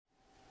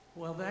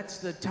Well, that's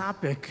the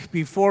topic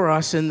before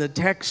us in the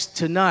text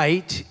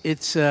tonight.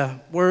 It's a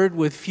word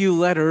with few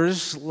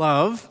letters,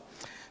 love,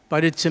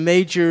 but it's a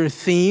major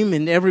theme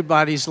in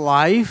everybody's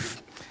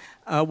life.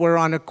 We're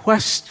on a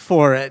quest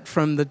for it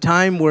from the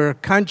time we're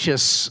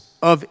conscious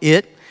of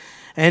it.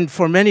 And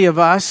for many of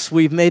us,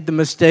 we've made the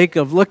mistake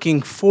of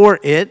looking for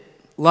it,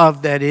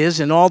 love that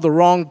is, in all the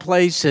wrong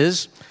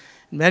places.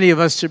 Many of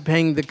us are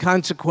paying the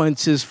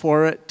consequences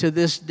for it to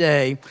this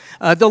day.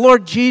 The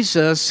Lord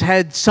Jesus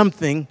had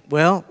something,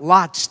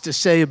 lots to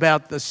say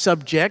about the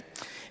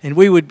subject, and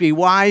we would be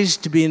wise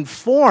to be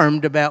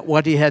informed about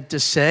what he had to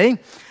say.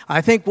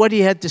 I think what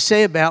he had to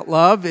say about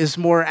love is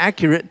more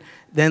accurate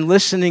than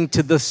listening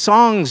to the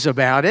songs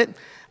about it.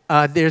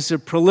 There's a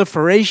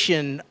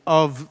proliferation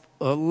of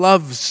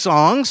love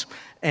songs,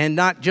 and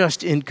not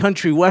just in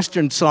country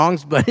western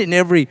songs, but in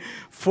every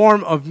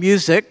form of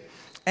music.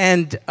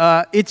 And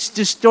it's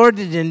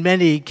distorted in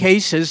many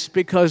cases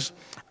because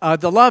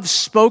the love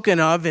spoken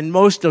of in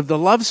most of the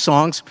love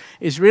songs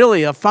is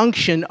really a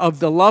function of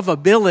the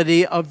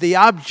lovability of the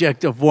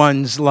object of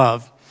one's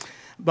love.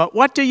 But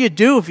what do you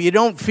do if you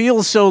don't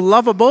feel so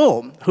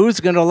lovable? Who's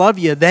going to love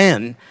you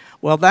then?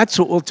 Well, that's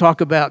what we'll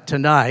talk about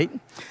tonight.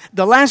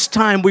 The last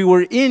time we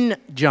were in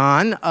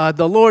John,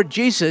 the Lord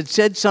Jesus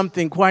said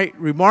something quite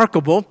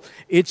remarkable.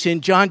 It's in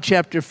John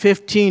chapter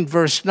 15,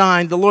 verse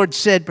 9. The Lord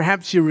said,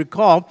 perhaps you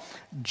recall,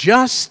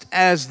 "Just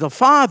as the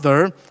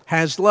Father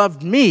has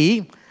loved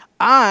me,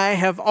 I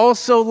have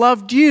also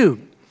loved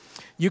you."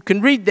 You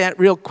can read that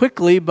real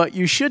quickly, but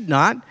you should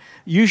not.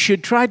 You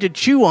should try to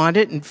chew on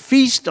it and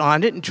feast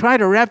on it and try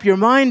to wrap your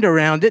mind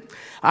around it.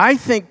 I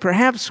think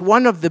perhaps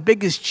one of the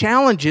biggest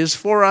challenges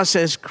for us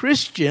as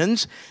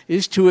Christians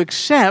is to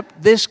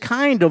accept this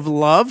kind of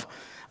love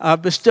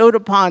bestowed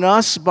upon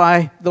us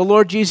by the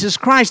Lord Jesus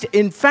Christ.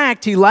 In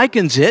fact, he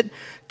likens it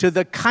to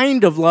the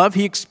kind of love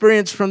he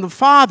experienced from the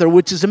Father,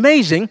 which is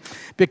amazing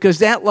because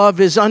that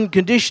love is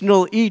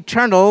unconditional,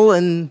 eternal,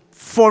 and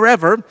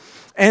forever.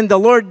 And the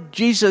Lord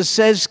Jesus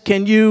says,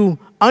 can you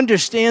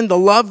understand the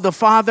love the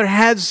Father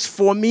has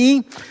for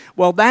me?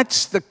 Well,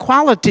 that's the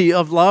quality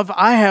of love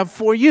I have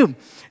for you.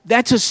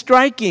 That's a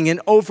striking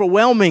and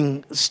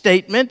overwhelming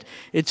statement.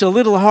 It's a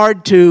little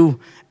hard to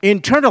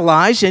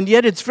internalize, and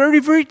yet it's very,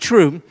 very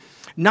true.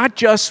 Not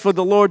just for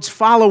the Lord's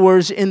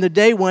followers in the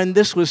day when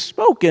this was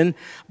spoken,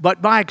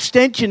 but by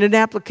extension and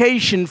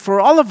application for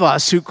all of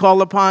us who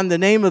call upon the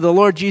name of the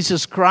Lord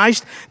Jesus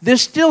Christ.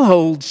 This still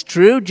holds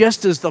true,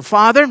 just as the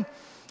Father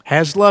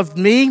has loved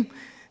me.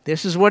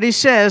 This is what he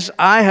says,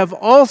 I have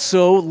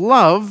also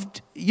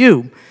loved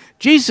you.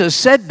 Jesus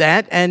said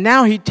that, and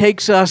now he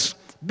takes us,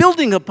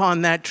 building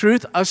upon that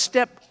truth, a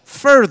step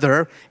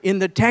further in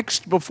the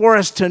text before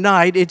us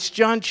tonight. It's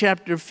John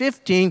chapter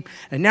 15,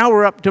 and now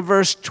we're up to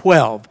verse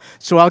 12.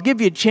 So I'll give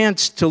you a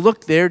chance to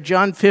look there,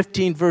 John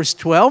 15, verse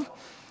 12.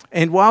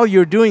 And while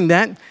you're doing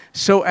that,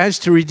 so as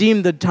to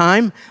redeem the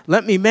time,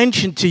 let me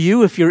mention to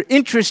you, if you're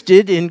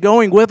interested in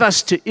going with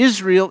us to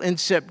Israel in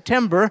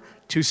September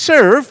to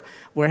serve,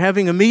 we're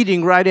having a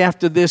meeting right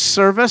after this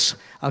service.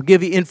 I'll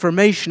give you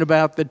information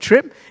about the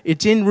trip.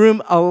 It's in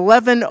room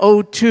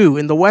 1102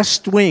 in the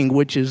West Wing,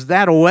 which is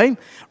that away.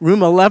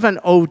 Room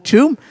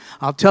 1102.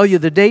 I'll tell you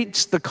the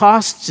dates, the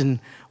costs, and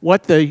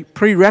what the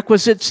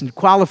prerequisites and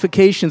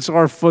qualifications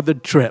are for the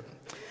trip.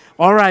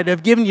 All right,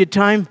 I've given you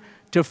time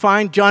to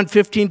find John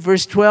 15,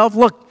 verse 12.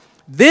 Look,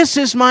 this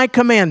is my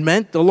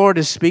commandment, the Lord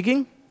is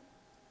speaking,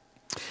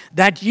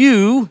 that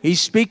you, he's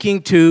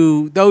speaking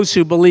to those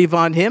who believe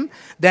on him,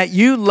 that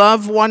you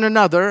love one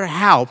another.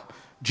 How?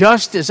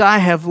 Just as I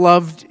have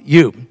loved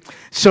you.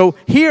 So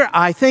here,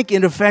 I think,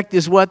 in effect,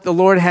 is what the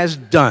Lord has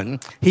done.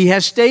 He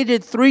has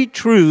stated three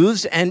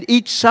truths, and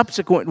each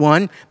subsequent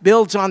one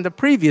builds on the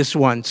previous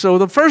one. So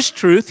the first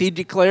truth he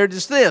declared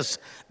is this: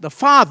 the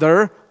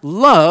Father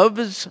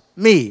loves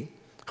me.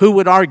 Who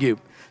would argue?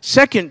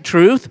 Second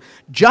truth,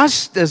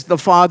 just as the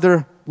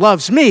Father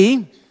loves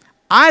me,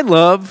 I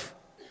love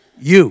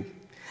you.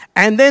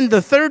 And then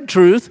the third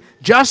truth,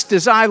 just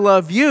as I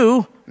love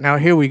you, now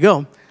here we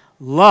go,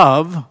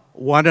 love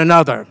one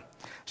another.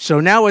 So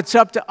now it's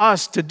up to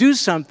us to do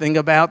something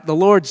about the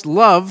Lord's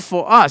love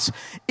for us.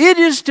 It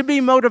is to be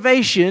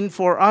motivation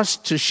for us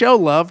to show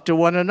love to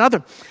one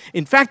another.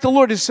 In fact, the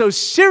Lord is so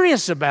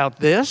serious about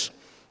this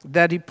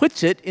that he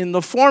puts it in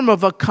the form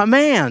of a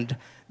command.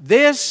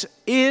 This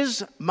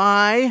is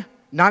my,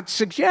 not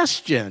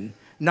suggestion,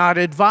 not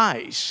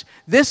advice.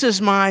 This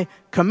is my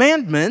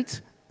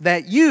commandment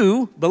that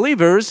you,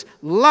 believers,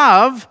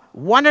 love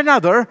one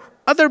another,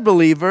 other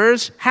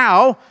believers.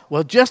 How?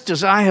 Well, just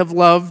as I have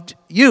loved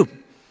you.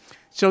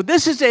 So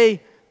this is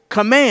a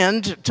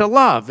command to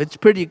love. It's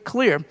pretty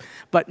clear.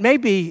 But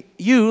maybe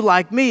you,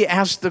 like me,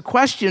 ask the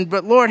question,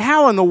 but Lord,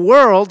 how in the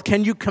world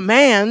can you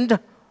command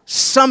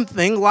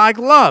something like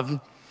love?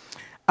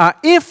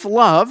 If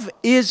love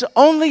is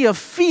only a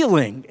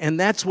feeling, and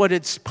that's what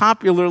it's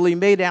popularly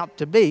made out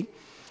to be,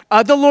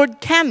 the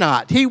Lord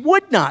cannot, he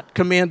would not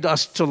command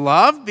us to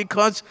love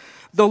because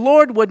the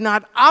Lord would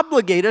not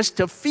obligate us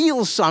to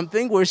feel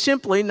something we're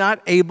simply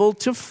not able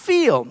to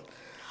feel.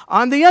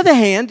 On the other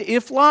hand,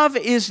 if love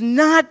is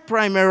not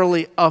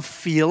primarily a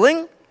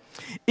feeling,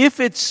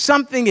 if it's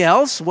something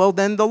else, well,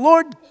 then the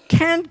Lord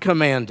can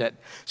command it.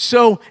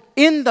 So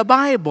in the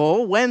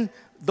Bible, when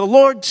the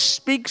Lord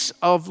speaks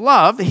of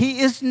love, he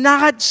is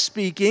not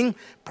speaking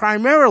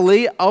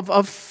primarily of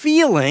a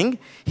feeling.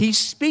 He's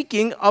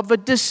speaking of a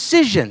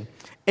decision,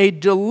 a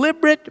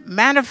deliberate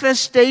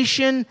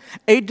manifestation,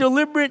 a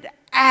deliberate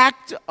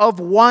act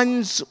of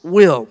one's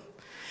will.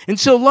 And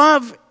so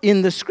love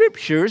in the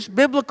Scriptures,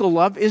 biblical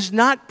love, is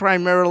not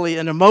primarily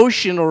an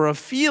emotion or a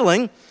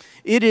feeling.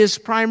 It is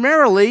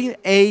primarily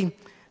a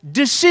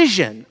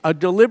decision, a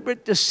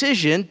deliberate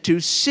decision to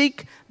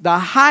seek the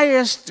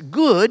highest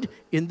good,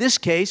 in this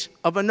case,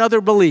 of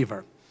another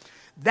believer.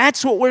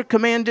 That's what we're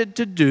commanded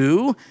to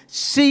do,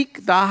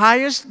 seek the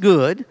highest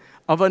good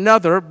of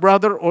another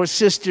brother or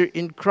sister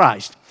in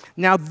Christ.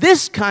 Now,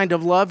 this kind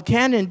of love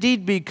can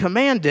indeed be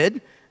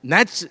commanded, and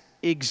that's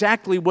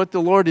exactly what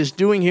the Lord is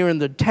doing here in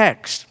the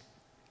text.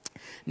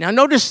 Now,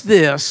 notice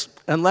this,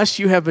 unless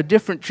you have a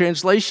different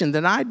translation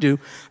than I do,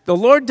 the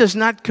Lord does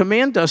not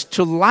command us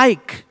to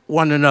like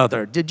one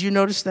another. Did you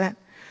notice that?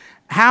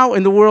 How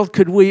in the world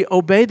could we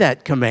obey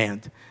that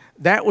command?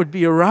 That would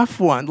be a rough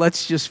one.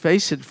 Let's just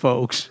face it,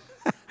 folks.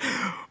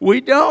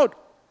 We don't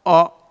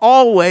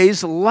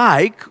always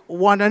like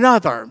one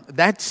another.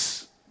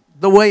 That's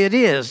the way it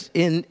is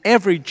in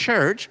every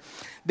church.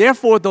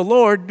 Therefore, the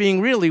Lord, being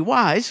really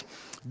wise,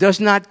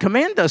 does not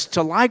command us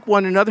to like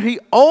one another. He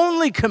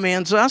only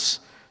commands us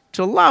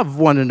to love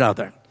one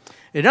another.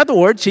 In other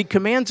words, he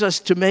commands us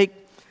to make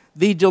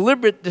the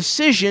deliberate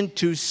decision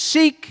to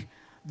seek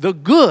the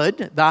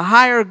good, the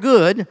higher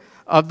good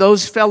of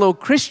those fellow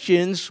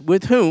Christians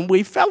with whom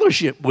we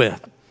fellowship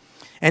with.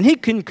 And he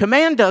can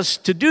command us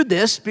to do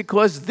this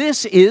because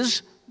this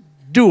is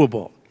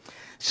doable.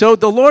 So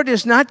the Lord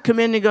is not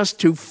commanding us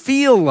to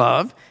feel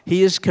love.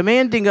 He is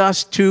commanding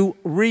us to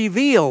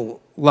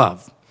reveal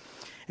love.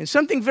 And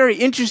something very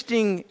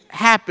interesting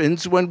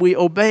happens when we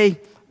obey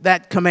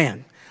that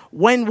command.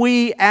 When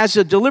we, as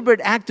a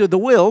deliberate act of the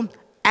will,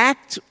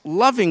 act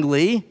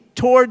lovingly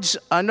towards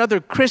another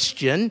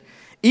Christian,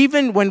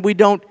 even when we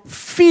don't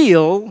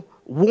feel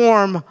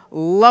warm,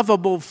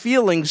 lovable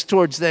feelings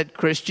towards that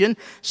Christian,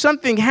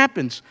 something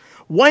happens.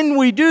 When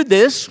we do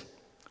this,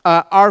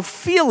 our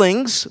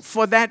feelings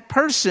for that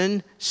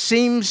person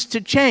seems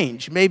to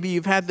change. Maybe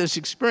you've had this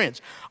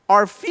experience.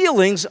 Our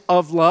feelings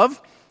of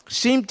love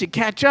seem to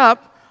catch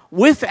up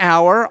with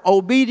our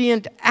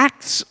obedient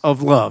acts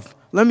of love.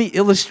 Let me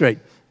illustrate.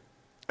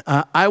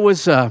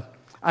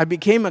 I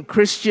became a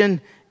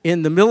Christian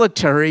in the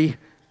military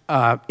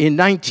in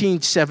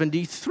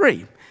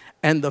 1973.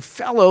 And the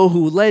fellow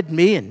who led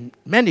me and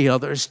many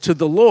others to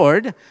the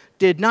Lord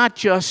did not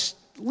just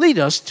lead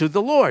us to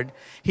the Lord.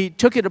 He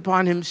took it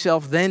upon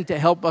himself then to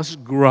help us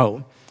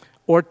grow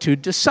or to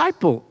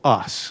disciple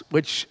us,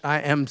 which I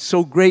am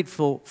so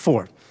grateful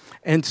for.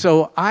 And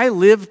so I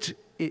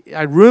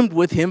roomed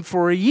with him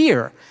for a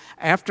year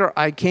after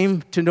I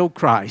came to know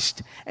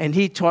Christ. And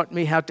he taught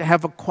me how to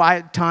have a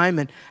quiet time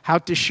and how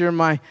to share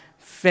my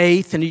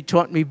faith. And he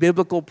taught me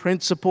biblical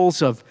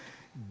principles of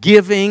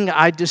giving.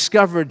 I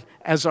discovered,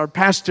 as our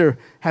pastor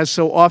has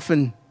so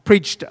often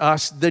preached to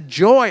us, the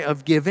joy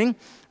of giving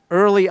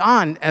early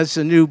on as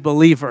a new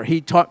believer.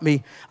 He taught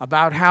me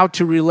about how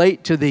to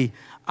relate to the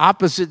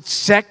opposite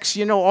sex,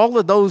 all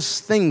of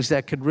those things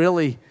that could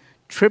really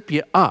trip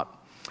you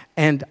up.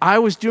 And I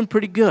was doing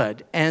pretty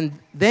good. And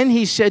then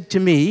he said to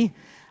me,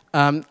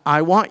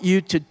 I want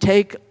you to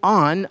take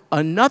on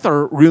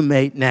another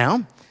roommate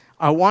now.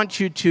 I want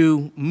you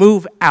to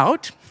move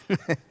out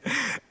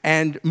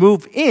and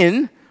move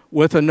in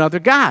with another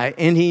guy.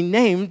 And he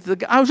named the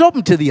guy. I was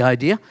open to the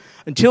idea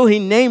until he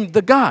named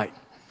the guy.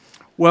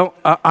 Well,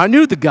 I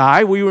knew the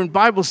guy. We were in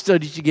Bible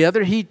study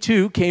together. He,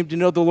 too, came to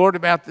know the Lord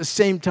about the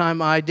same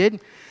time I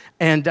did.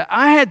 And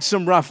I had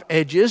some rough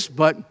edges,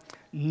 but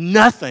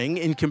nothing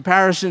in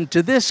comparison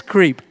to this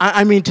creep.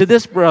 To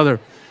this brother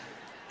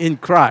in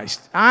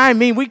Christ.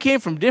 We came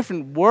from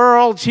different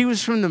worlds. He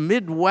was from the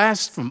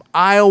Midwest, from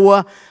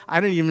Iowa. I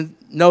didn't even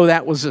know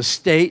that was a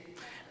state.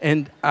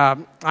 And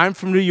I'm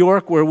from New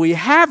York, where we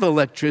have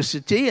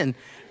electricity. And,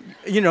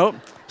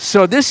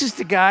 so this is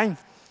the guy.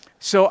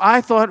 So I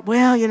thought,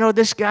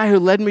 this guy who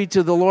led me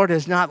to the Lord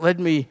has not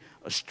led me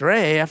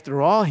astray. After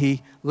all,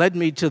 he led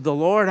me to the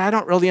Lord. I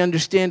don't really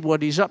understand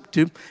what he's up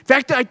to. In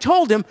fact, I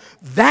told him,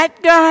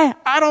 that guy,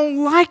 I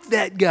don't like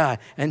that guy.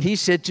 And he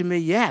said to me,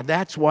 yeah,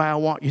 that's why I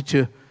want you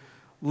to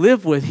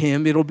live with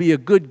him. It'll be a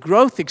good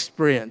growth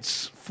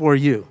experience for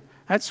you.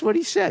 That's what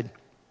he said.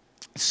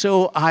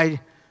 So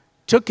I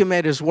took him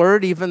at his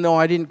word, even though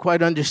I didn't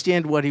quite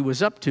understand what he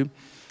was up to.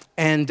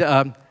 And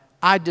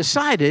I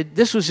decided,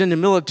 this was in the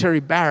military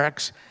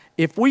barracks,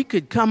 if we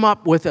could come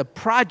up with a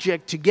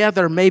project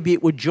together, maybe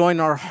it would join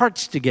our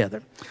hearts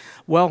together.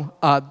 Well,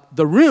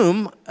 the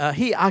room,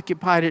 he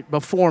occupied it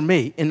before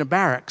me in the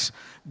barracks.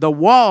 The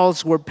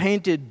walls were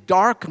painted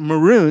dark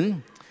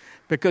maroon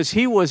because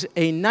he was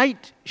a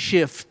night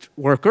shift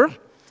worker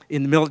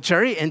in the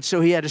military, and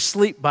so he had to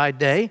sleep by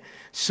day.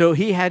 So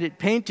he had it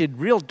painted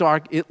real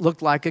dark. It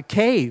looked like a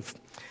cave.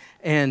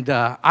 And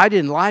I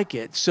didn't like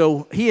it.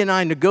 So he and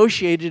I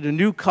negotiated a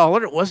new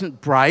color. It wasn't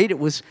bright. It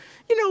was,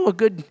 a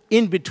good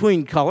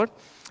in-between color.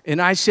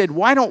 And I said,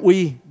 why don't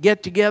we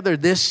get together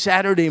this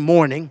Saturday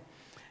morning,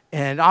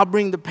 and I'll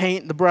bring the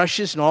paint and the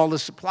brushes and all the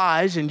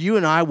supplies, and you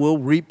and I will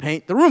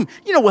repaint the room.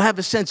 We'll have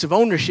a sense of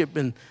ownership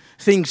in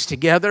things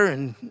together,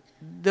 and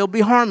there'll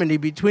be harmony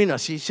between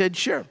us. He said,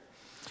 sure.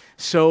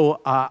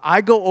 So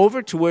I go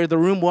over to where the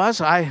room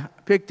was. I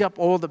picked up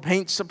all the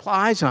paint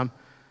supplies.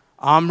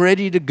 I'm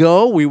ready to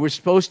go. We were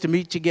supposed to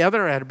meet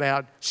together at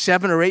about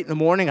 7 or 8 in the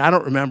morning. I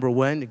don't remember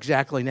when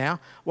exactly now.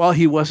 Well,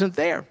 he wasn't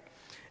there.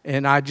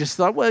 And I just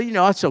thought, well,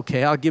 it's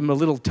okay. I'll give him a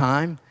little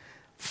time.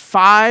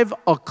 5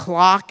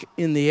 o'clock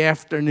in the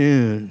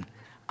afternoon,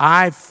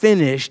 I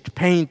finished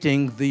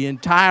painting the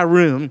entire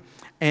room,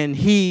 and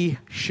he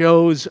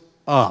shows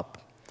up.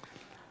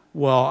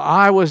 Well,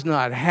 I was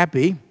not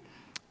happy,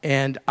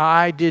 and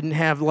I didn't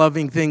have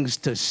loving things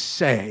to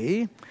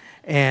say.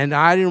 And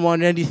I didn't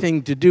want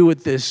anything to do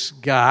with this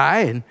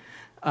guy.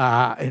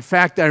 And in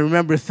fact, I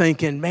remember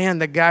thinking, man,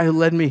 the guy who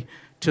led me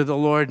to the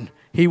Lord,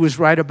 he was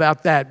right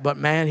about that. But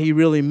man, he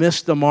really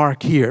missed the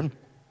mark here.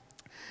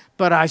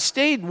 But I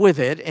stayed with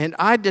it, and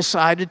I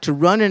decided to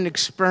run an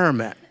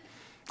experiment.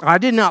 I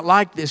did not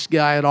like this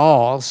guy at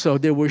all, so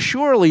there were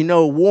surely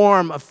no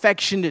warm,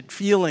 affectionate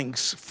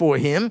feelings for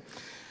him.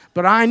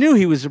 But I knew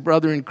he was a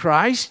brother in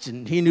Christ,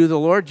 and he knew the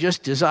Lord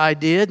just as I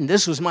did, and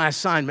this was my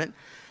assignment.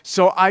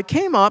 So I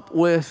came up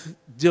with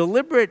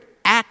deliberate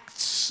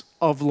acts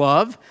of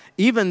love,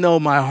 even though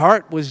my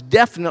heart was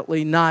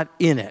definitely not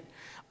in it.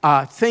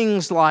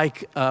 Things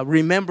like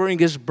remembering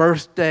his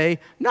birthday,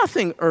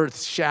 nothing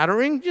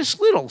earth-shattering,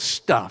 just little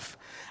stuff.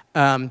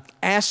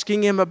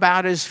 Asking him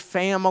about his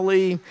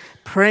family,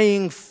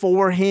 praying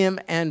for him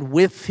and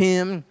with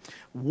him.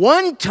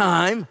 One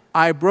time,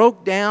 I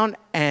broke down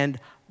and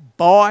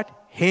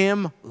bought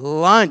him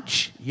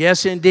lunch.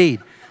 Yes,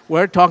 indeed.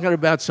 We're talking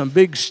about some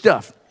big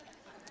stuff.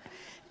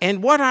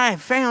 And what I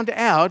found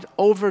out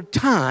over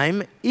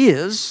time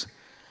is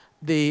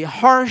the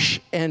harsh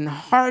and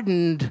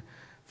hardened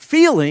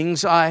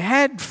feelings I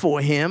had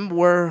for him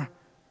were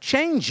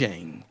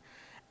changing.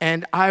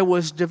 And I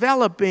was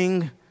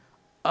developing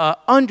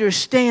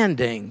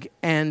understanding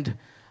and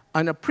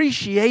an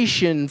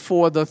appreciation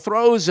for the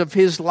throes of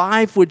his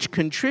life, which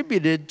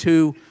contributed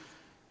to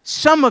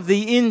some of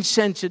the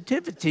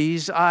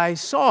insensitivities I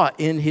saw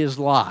in his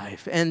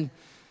life. And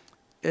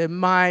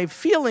my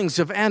feelings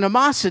of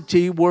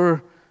animosity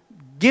were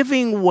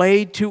giving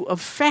way to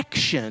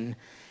affection.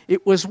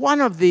 It was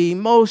one of the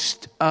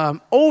most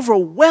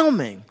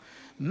overwhelming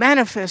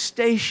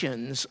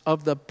manifestations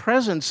of the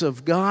presence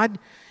of God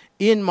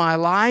in my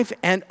life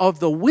and of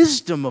the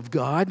wisdom of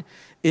God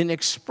in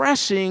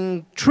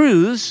expressing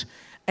truths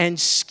and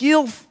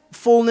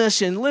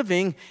skillfulness in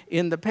living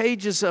in the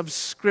pages of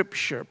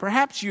Scripture.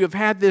 Perhaps you have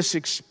had this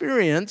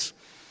experience,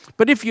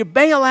 but if you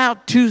bail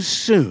out too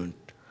soon,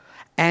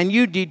 and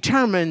you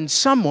determine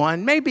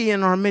someone, maybe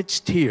in our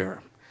midst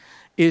here,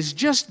 is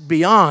just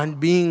beyond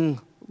being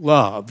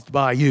loved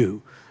by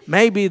you.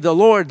 Maybe the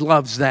Lord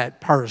loves that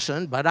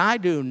person, but I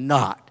do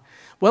not.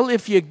 Well,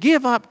 if you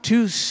give up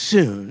too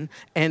soon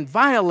and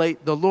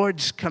violate the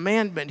Lord's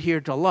commandment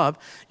here to love,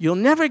 you'll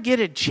never get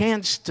a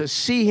chance to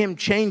see him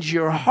change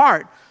your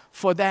heart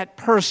for that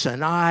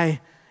person.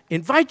 I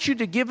invite you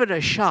to give it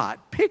a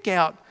shot. Pick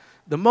out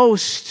the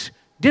most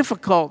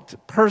difficult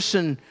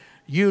person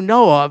you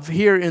know of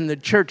here in the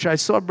church. I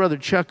saw Brother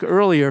Chuck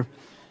earlier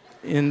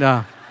in,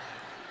 I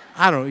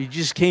don't know, he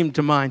just came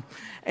to mind.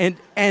 And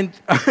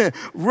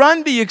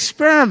run the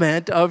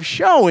experiment of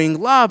showing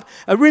love.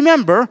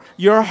 Remember,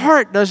 your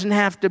heart doesn't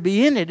have to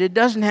be in it. It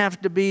doesn't have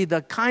to be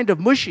the kind of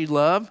mushy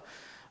love,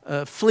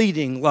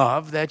 fleeting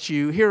love that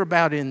you hear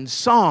about in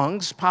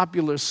songs,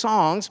 popular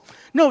songs.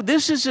 No,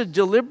 this is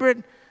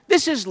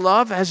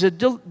love as a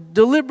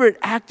deliberate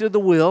act of the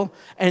will,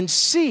 and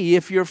see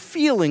if your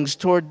feelings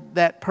toward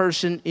that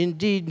person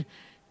indeed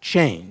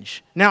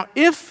change. Now,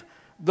 if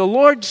the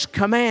Lord's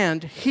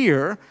command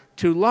here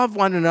to love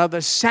one another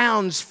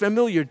sounds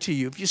familiar to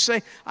you, if you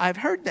say, I've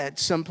heard that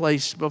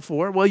someplace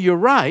before, well, you're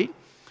right,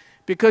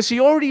 because he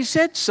already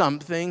said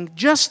something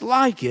just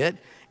like it.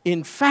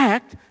 In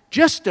fact,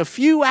 just a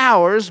few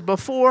hours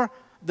before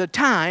the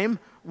time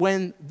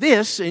when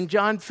this in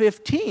John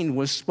 15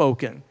 was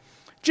spoken.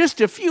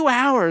 Just a few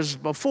hours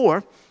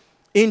before,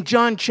 in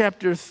John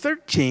chapter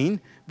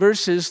 13,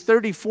 verses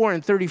 34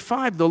 and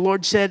 35, the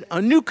Lord said,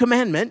 a new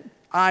commandment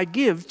I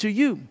give to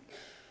you,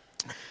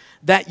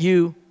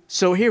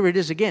 so here it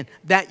is again,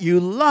 that you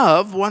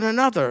love one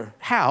another.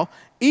 How?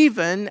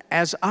 Even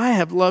as I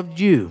have loved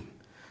you,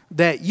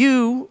 that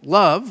you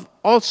love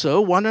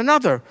also one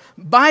another.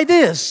 By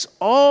this,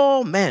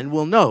 all men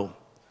will know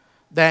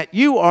that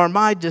you are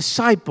my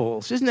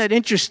disciples. Isn't that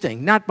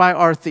interesting? Not by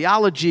our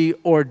theology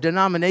or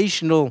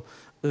denominational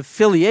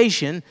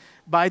affiliation.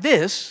 By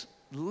this,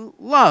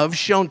 love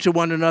shown to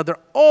one another,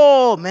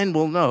 all men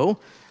will know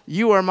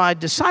you are my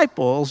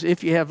disciples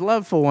if you have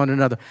love for one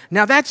another.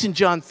 Now that's in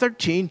John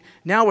 13.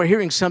 Now we're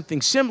hearing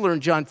something similar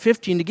in John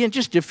 15, again,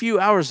 just a few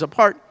hours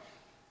apart.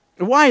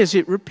 Why is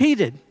it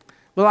repeated?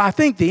 Well, I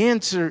think the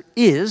answer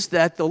is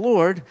that the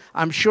Lord,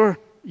 I'm sure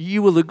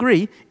you will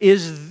agree,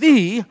 is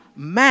the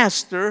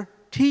master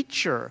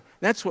teacher.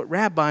 That's what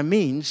rabbi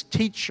means,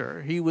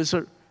 teacher. He was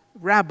a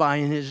rabbi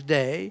in his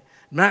day,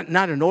 not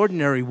an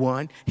ordinary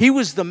one. He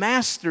was the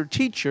master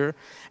teacher,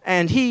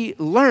 and he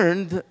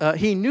learned,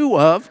 he knew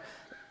of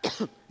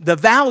the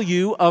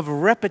value of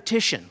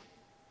repetition.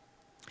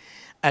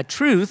 A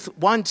truth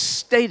once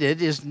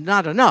stated is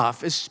not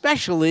enough,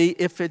 especially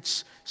if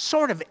it's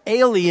sort of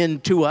alien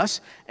to us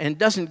and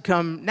doesn't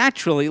come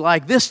naturally,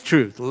 like this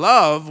truth: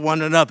 love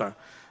one another.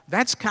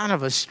 That's kind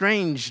of a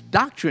strange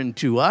doctrine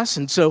to us,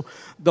 and so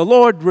the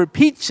Lord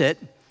repeats it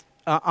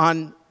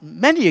on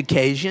many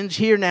occasions.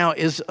 Here now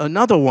is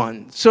another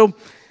one. So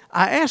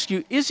I ask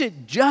you, is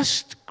it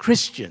just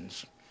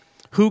Christians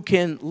who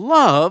can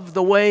love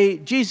the way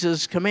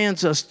Jesus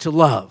commands us to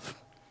love?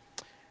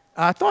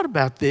 I thought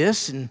about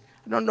this, and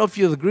I don't know if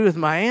you'll agree with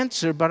my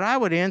answer, but I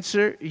would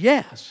answer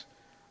yes.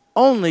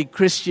 Only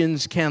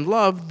Christians can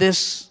love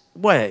this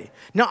way.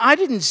 Now, I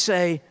didn't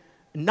say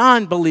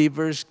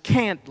non-believers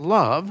can't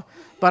love,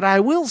 but I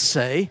will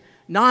say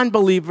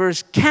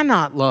non-believers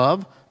cannot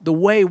love the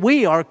way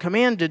we are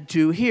commanded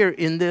to here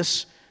in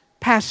this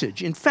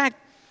passage. In fact,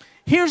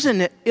 here's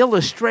an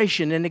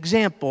illustration, an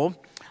example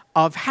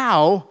of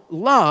how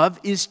love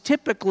is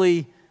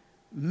typically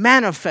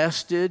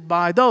manifested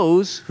by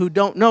those who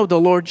don't know the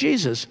Lord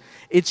Jesus.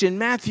 It's in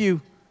Matthew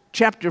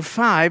chapter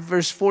 5,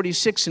 verse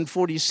 46 and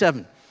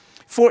 47.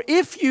 For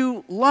if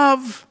you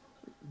love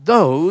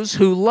those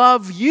who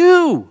love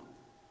you,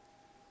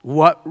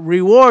 what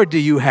reward do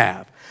you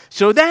have?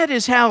 So that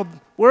is how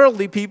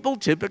worldly people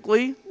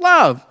typically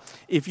love.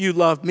 If you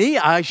love me,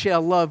 I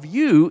shall love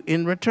you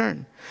in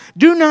return.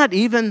 Do not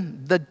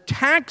even the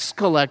tax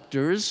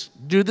collectors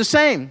do the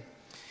same?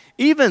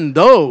 Even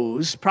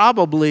those,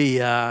 probably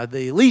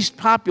the least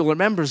popular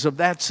members of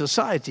that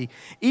society,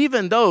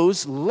 even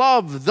those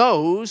love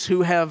those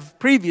who have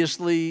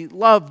previously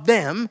loved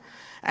them.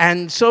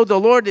 And so the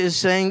Lord is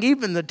saying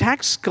even the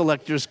tax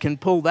collectors can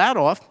pull that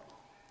off.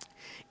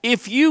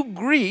 If you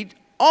greet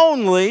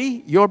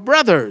only your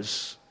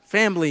brothers,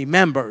 family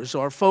members,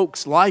 or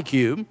folks like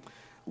you,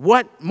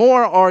 what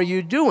more are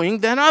you doing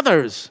than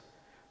others?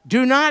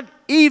 Do not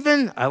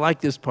even, I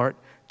like this part,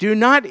 do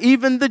not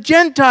even the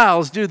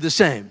Gentiles do the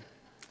same?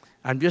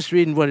 I'm just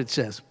reading what it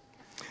says.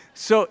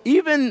 So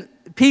even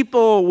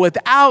people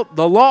without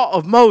the law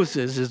of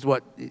Moses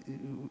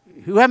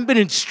who haven't been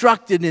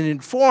instructed and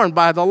informed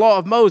by the law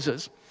of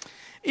Moses,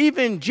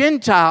 even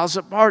Gentiles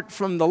apart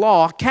from the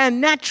law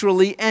can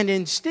naturally and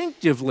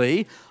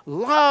instinctively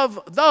love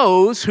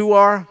those who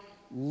are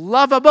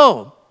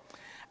lovable.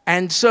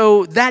 And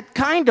so that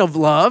kind of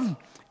love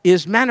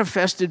is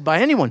manifested by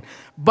anyone.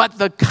 But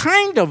the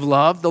kind of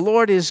love the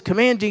Lord is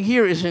commanding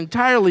here is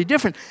entirely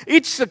different.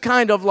 It's the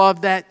kind of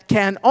love that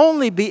can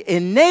only be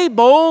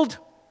enabled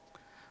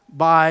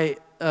by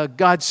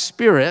God's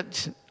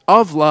Spirit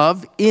of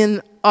love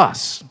in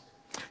us.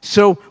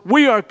 So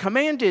we are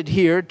commanded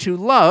here to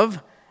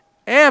love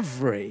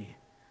every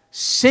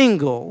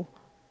single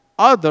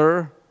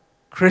other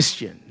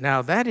Christian.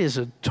 Now that is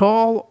a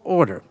tall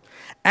order.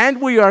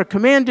 And we are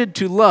commanded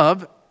to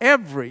love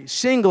every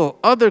single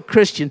other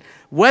Christian,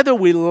 whether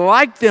we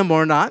like them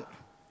or not,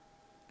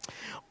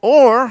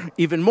 or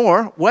even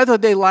more, whether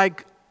they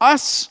like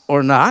us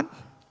or not,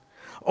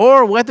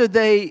 or whether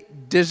they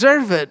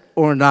deserve it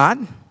or not,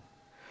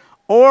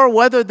 or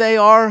whether they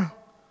are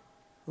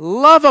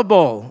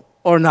lovable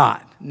or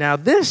not. Now,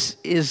 this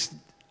is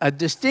a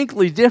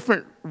distinctly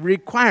different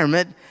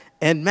requirement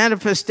and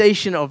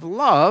manifestation of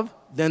love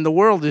than the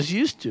world is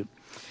used to.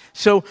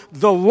 So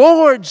the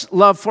Lord's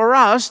love for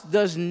us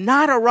does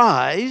not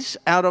arise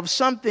out of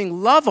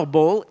something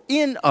lovable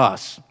in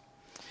us.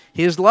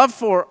 His love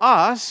for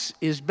us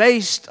is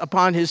based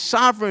upon his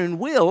sovereign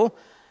will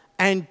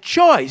and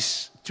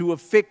choice to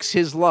affix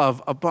his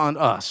love upon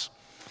us.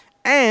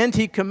 And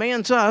he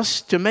commands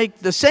us to make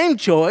the same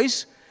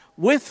choice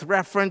with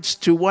reference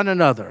to one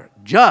another,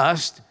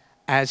 just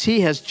as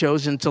he has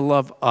chosen to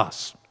love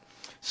us.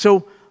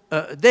 So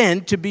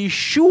then, to be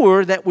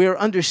sure that we're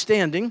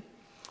understanding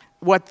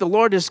what the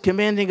Lord is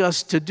commanding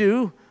us to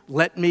do,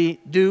 let me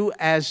do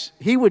as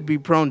he would be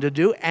prone to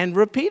do and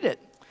repeat it.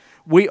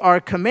 We are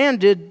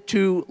commanded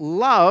to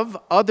love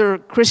other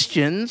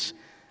Christians,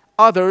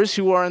 others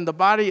who are in the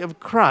body of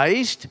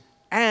Christ,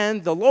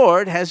 and the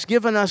Lord has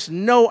given us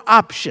no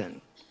option.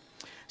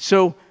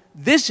 So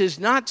this is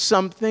not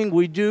something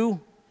we do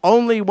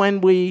only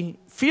when we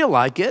feel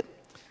like it.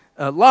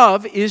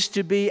 Love is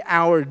to be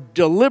our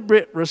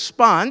deliberate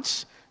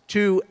response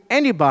to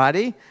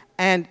anybody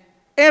and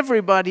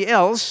everybody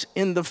else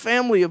in the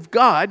family of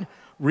God,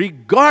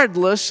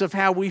 regardless of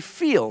how we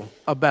feel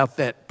about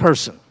that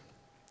person.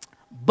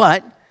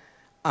 But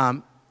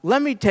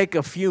let me take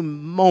a few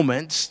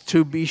moments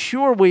to be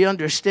sure we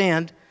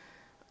understand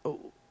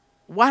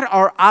what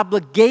our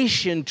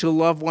obligation to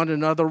love one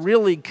another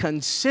really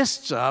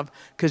consists of,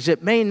 because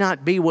it may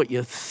not be what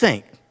you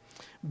think.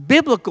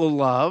 Biblical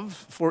love,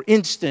 for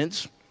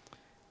instance,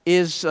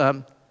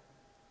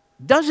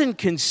 doesn't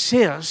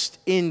consist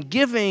in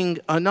giving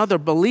another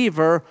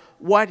believer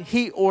what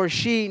he or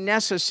she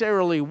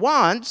necessarily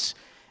wants.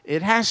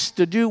 It has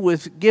to do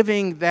with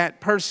giving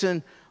that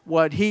person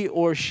what he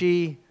or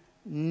she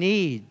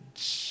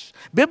needs.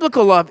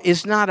 Biblical love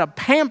is not a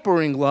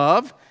pampering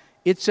love,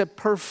 it's a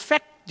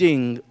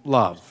perfecting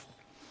love.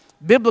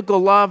 Biblical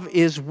love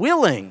is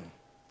willing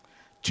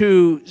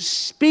to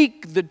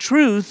speak the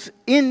truth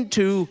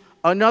into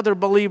another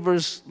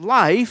believer's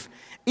life,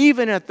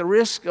 even at the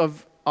risk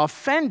of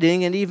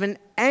offending and even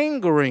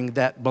angering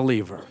that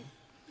believer.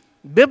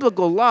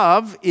 Biblical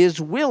love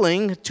is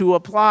willing to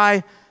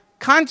apply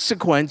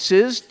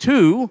consequences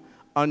to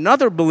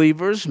another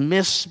believer's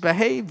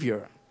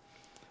misbehavior.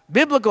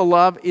 Biblical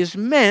love is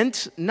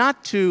meant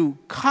not to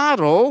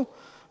coddle,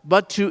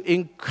 but to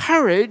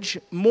encourage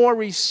more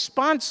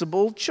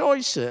responsible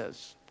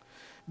choices.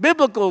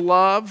 Biblical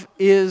love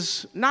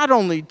is not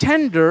only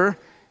tender,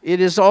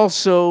 it is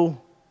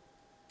also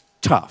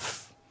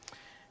tough.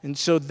 And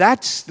so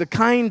that's the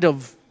kind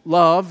of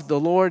love the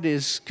Lord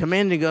is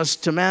commanding us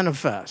to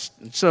manifest.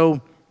 And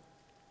so,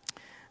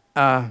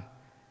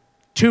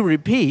 to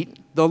repeat,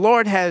 the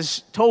Lord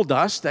has told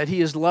us that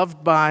He is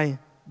loved by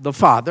the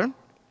Father,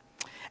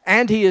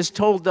 and He has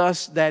told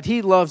us that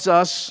He loves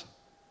us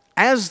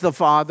as the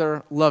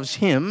Father loves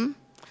Him.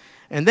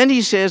 And then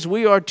He says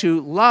we are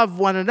to love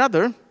one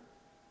another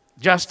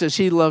just as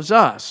He loves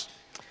us.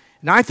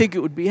 And I think it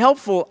would be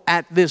helpful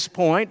at this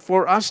point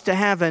for us to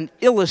have an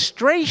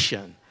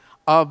illustration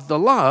of the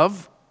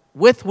love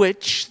with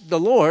which the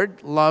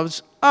Lord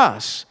loves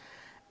us.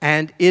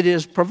 And it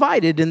is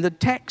provided in the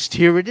text.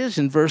 Here it is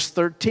in verse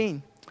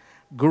 13.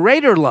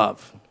 Greater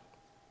love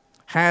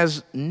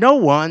has no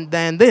one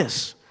than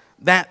this,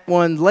 that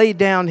one lay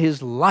down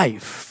his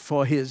life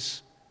for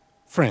his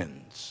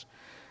friends.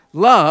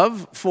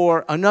 Love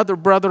for another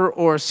brother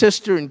or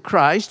sister in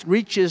Christ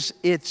reaches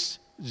its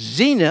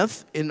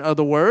zenith, in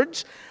other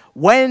words,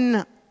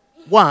 when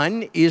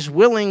one is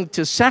willing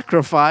to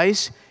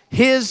sacrifice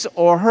his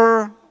or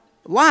her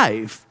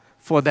life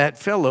for that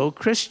fellow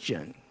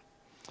Christian.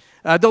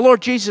 The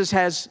Lord Jesus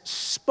has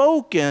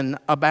spoken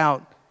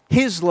about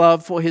His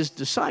love for His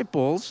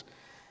disciples,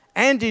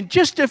 and in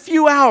just a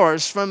few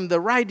hours from the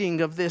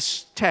writing of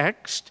this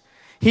text,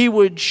 He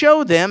would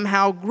show them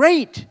how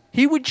great.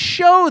 He would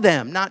show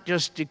them, not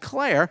just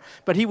declare,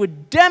 but He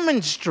would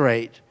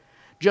demonstrate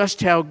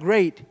just how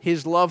great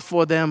His love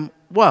for them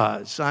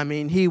was. I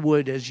mean, He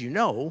would, as you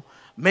know,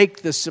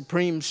 make the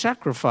supreme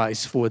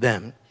sacrifice for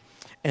them.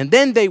 And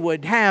then they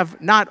would have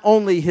not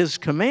only His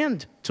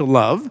command to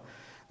love,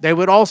 they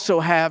would also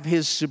have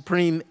His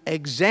supreme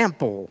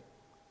example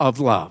of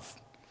love.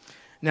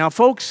 Now,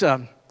 folks,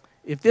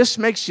 if this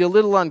makes you a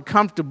little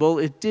uncomfortable,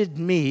 it did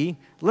me.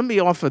 Let me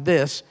offer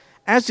this.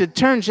 As it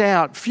turns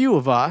out, few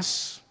of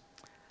us,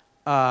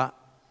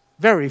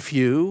 very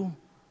few,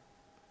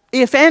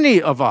 if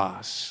any of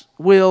us,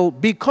 will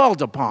be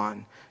called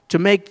upon to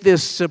make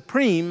this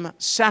supreme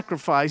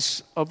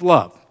sacrifice of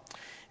love.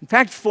 In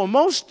fact, for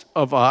most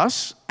of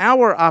us,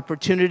 our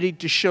opportunity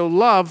to show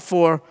love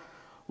for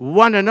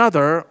one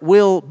another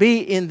will be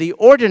in the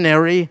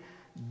ordinary,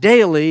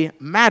 daily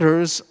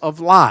matters of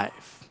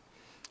life.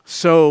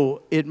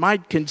 So it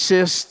might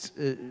consist,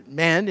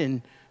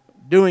 in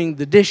doing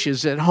the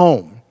dishes at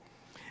home.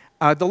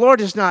 The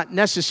Lord is not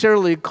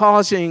necessarily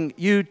causing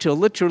you to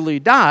literally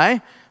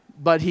die,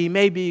 but He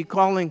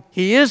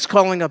is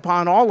calling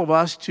upon all of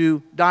us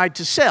to die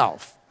to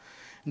self.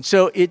 And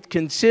so it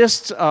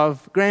consists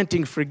of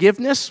granting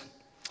forgiveness,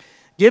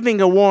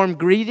 giving a warm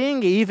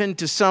greeting, even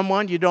to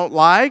someone you don't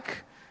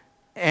like,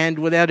 and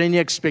without any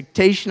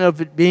expectation of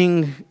it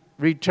being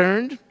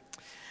returned,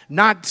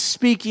 not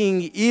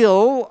speaking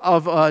ill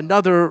of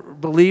another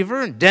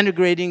believer and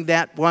denigrating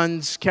that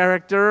one's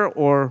character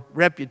or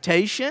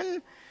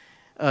reputation,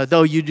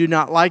 though you do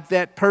not like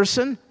that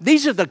person.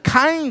 These are the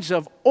kinds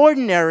of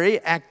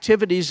ordinary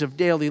activities of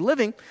daily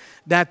living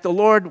that the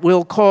Lord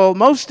will call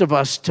most of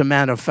us to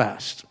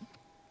manifest.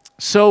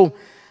 So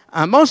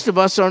most of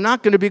us are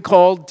not going to be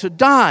called to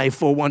die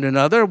for one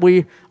another.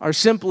 We are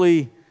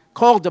simply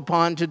called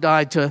upon to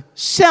die to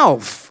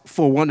self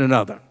for one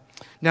another.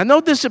 Now,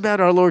 note this about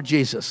our Lord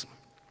Jesus.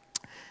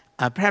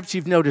 Perhaps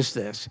you've noticed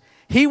this.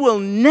 He will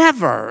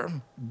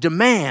never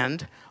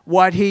demand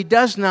what He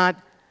does not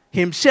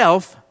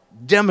Himself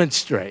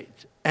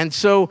demonstrate. And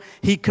so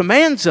He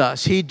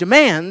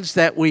demands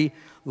that we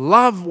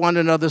love one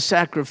another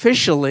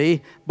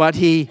sacrificially, but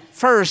He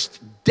first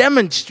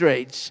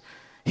demonstrates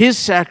His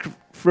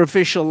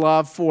sacrificial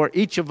love for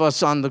each of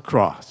us on the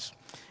cross.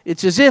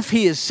 It's as if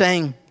He is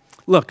saying,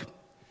 look,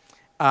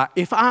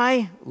 if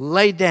I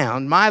lay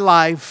down my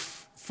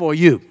life for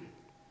you,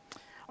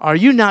 are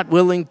you not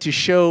willing to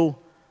show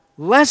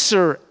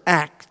lesser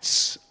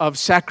acts of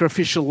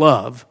sacrificial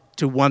love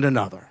to one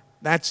another?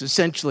 That's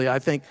essentially, I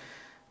think,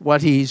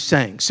 what He's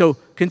saying. So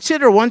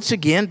consider once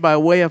again, by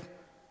way of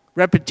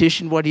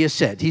repetition what he has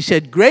said. He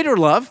said, greater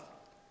love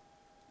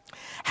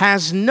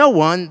has no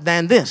one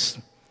than this,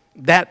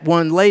 that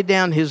one lay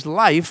down his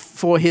life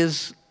for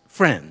his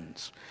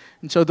friends.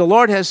 And so the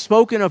Lord has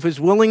spoken of his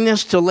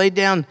willingness to lay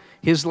down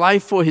his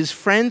life for his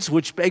friends,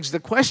 which begs the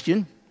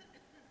question,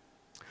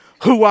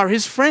 who are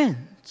his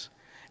friends?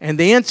 And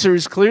the answer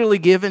is clearly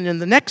given in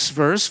the next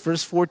verse,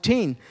 verse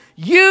 14.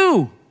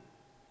 You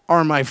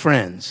are my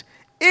friends,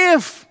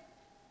 if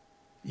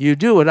you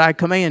do what I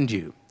command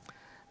you.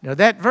 Now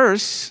that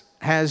verse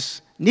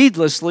has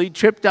needlessly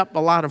tripped up a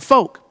lot of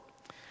folk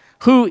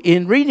who,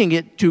 in reading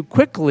it too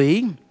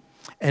quickly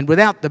and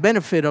without the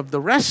benefit of the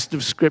rest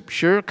of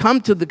Scripture,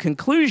 come to the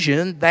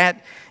conclusion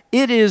that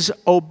it is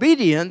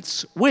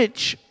obedience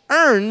which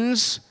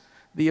earns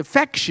the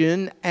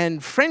affection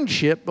and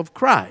friendship of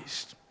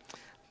Christ.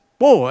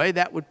 Boy,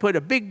 that would put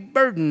a big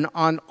burden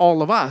on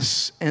all of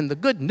us. And the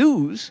good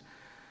news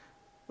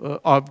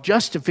of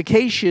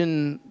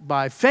justification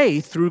by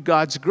faith through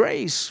God's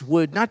grace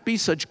would not be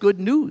such good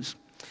news.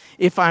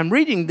 If I'm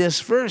reading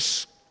this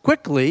verse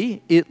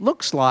quickly, it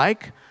looks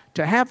like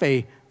to have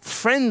a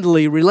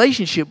friendly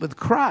relationship with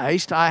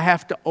Christ, I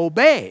have to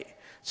obey.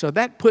 So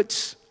that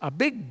puts a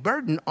big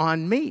burden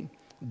on me.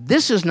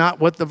 This is not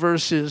what the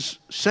verse is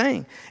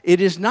saying.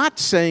 It is not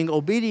saying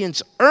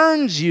obedience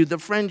earns you the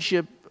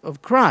friendship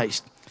of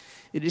Christ.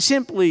 It is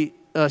simply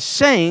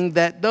saying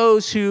that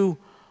those who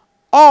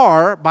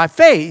are, by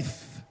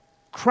faith,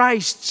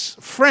 Christ's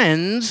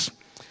friends,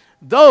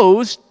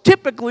 those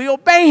typically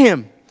obey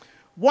him.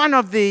 One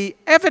of the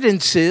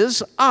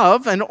evidences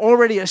of an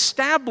already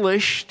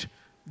established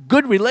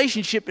good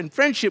relationship and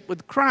friendship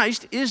with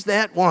Christ is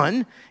that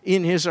one,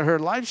 in his or her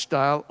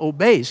lifestyle,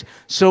 obeys.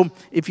 So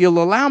if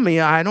you'll allow me,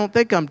 I don't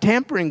think I'm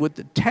tampering with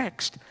the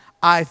text.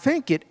 I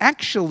think it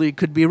actually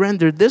could be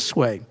rendered this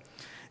way.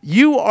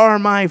 You are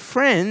my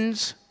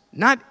friends,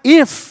 not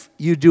if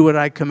you do what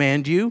I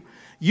command you.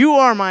 You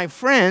are my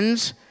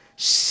friends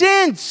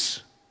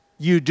since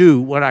you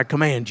do what I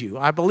command you.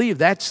 I believe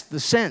that's the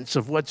sense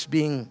of what's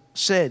being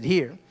said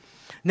here.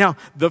 Now,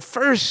 the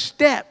first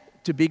step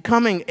to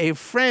becoming a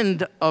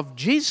friend of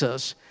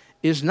Jesus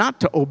is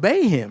not to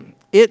obey him.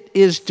 It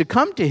is to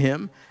come to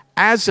him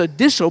as a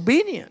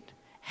disobedient,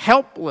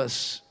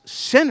 helpless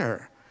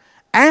sinner,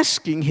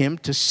 asking him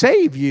to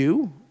save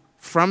you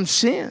from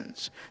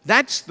sins.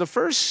 That's the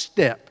first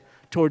step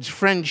towards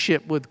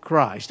friendship with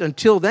Christ.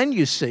 Until then,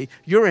 you see,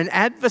 you're an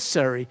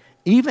adversary,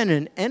 even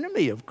an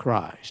enemy of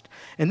Christ.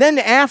 And then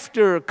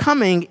after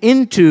coming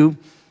into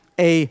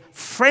a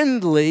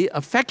friendly,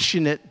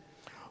 affectionate,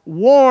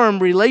 warm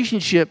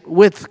relationship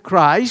with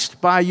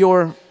Christ by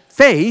your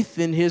faith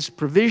in his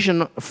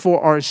provision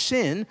for our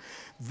sin,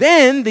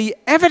 then the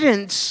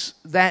evidence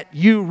that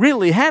you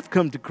really have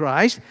come to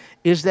Christ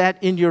is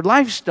that in your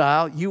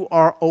lifestyle you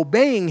are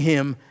obeying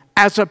him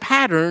as a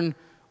pattern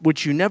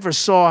which you never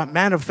saw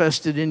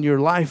manifested in your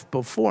life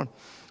before.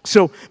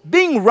 So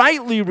being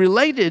rightly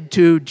related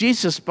to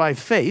Jesus by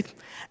faith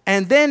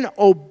and then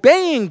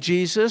obeying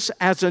Jesus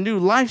as a new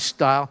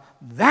lifestyle,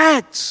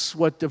 that's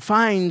what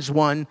defines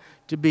one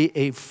to be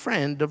a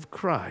friend of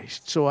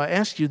Christ. So I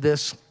ask you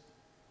this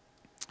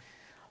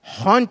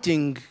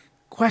haunting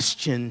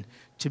question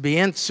to be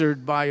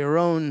answered by your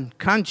own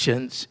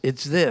conscience.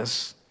 It's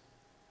this: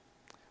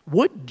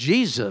 would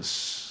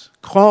Jesus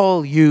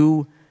call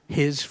you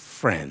his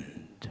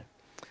friend?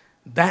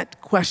 That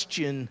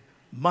question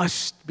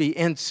must be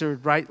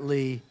answered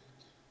rightly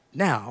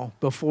now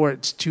before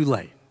it's too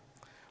late.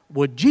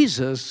 Would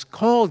Jesus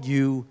call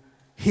you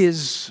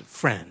his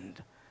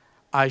friend?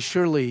 I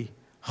surely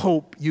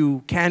hope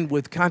you can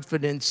with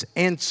confidence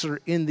answer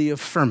in the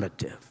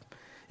affirmative.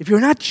 If you're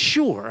not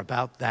sure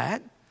about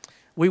that,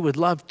 we would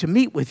love to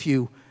meet with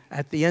you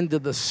at the end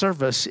of the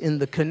service in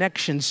the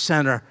Connection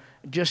Center.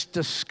 Just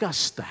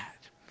discuss that.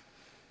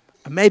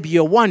 Maybe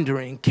you're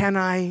wondering, can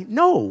I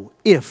know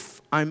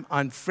if I'm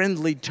on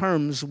friendly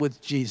terms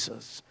with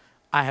Jesus?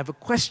 I have a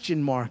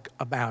question mark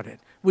about it.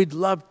 We'd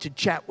love to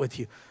chat with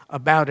you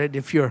about it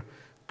if you're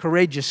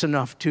courageous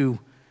enough to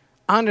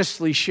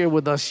honestly share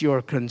with us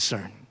your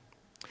concern.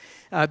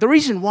 The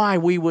reason why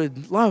we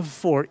would love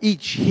for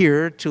each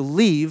here to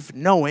leave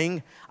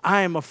knowing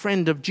I am a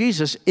friend of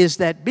Jesus is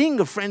that being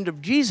a friend of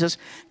Jesus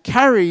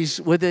carries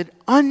with it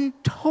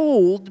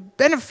untold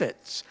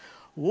benefits,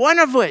 one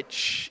of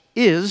which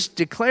is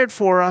declared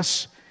for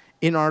us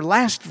in our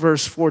last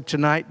verse for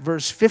tonight,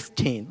 verse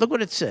 15. Look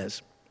what it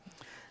says.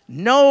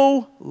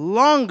 No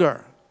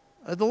longer,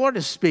 the Lord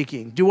is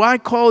speaking, do I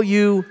call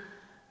you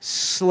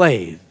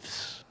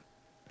slaves.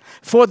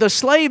 For the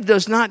slave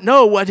does not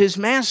know what his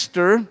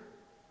master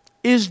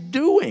is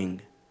doing.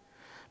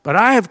 But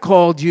I have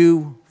called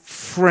you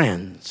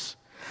friends.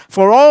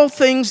 For all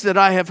things that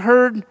I have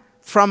heard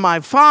from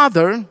my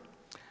Father,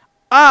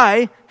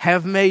 I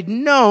have made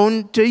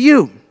known to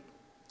you.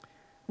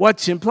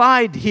 What's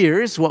implied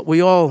here is what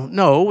we all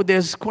know.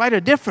 There's quite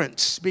a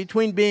difference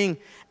between being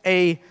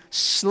a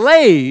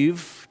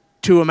slave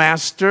to a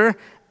master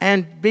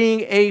and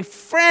being a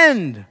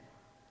friend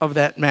of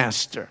that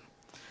master.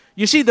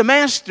 You see, the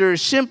master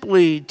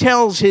simply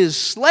tells his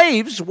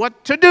slaves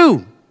what to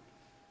do.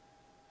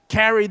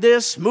 Carry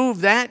this,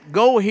 move that,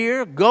 go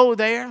here, go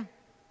there.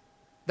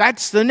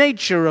 That's the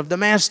nature of the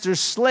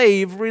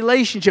master-slave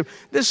relationship.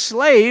 The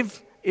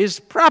slave is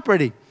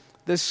property.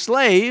 The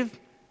slave,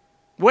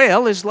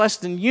 is less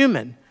than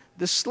human.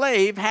 The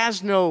slave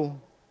has no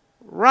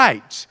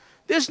rights.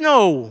 There's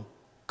no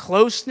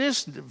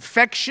closeness,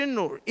 affection,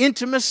 or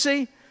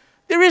intimacy.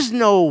 There is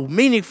no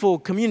meaningful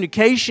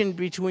communication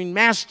between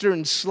master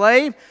and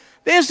slave.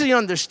 There's the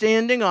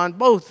understanding on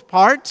both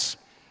parts.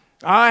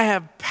 I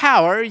have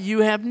power, you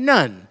have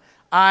none.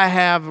 I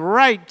have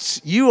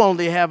rights, you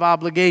only have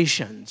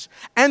obligations.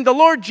 And the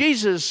Lord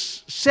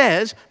Jesus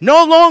says,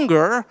 no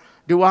longer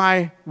do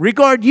I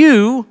regard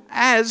you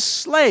as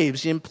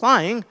slaves,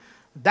 implying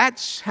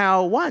that's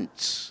how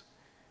once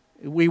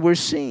we were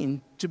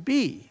seen to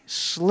be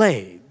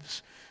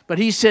slaves. But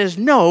he says,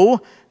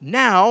 no,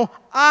 now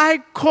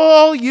I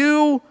call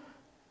you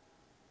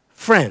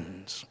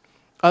friends.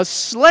 A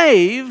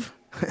slave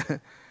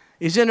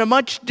is in a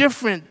much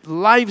different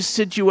life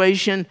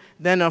situation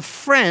than a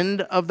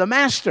friend of the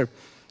master.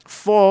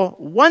 For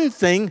one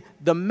thing,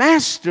 the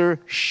master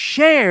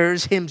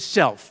shares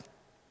himself.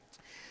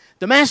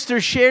 The master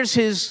shares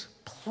his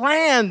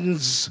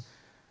plans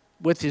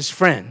with his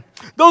friend.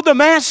 Though the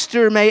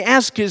master may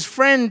ask his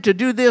friend to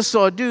do this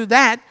or do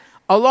that,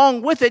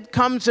 along with it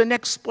comes an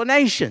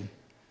explanation.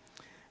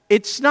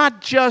 It's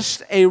not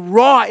just a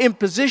raw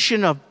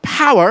imposition of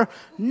power.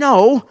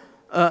 No,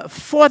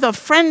 for the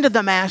friend of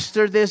the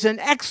master, there's an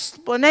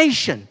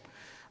explanation.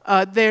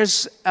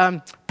 There's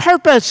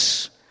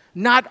purpose,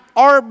 not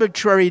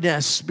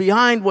arbitrariness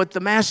behind what the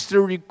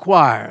master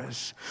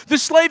requires. The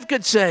slave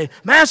could say,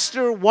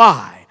 Master,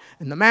 why?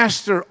 And the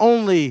master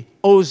only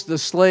owes the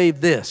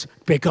slave this,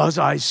 because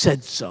I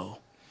said so.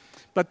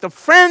 But the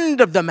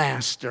friend of the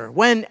master,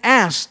 when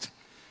asked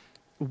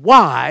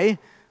why,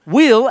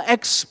 will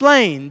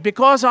explain,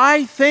 because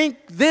I think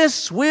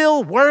this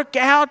will work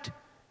out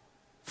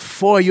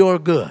for your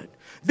good.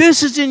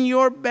 This is in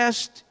your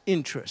best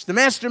interest. The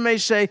master may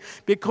say,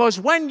 because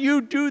when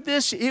you do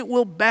this, it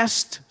will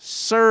best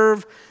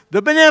serve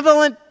the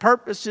benevolent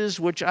purposes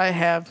which I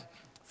have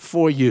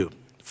for you.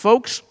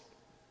 Folks,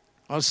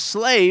 a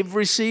slave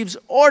receives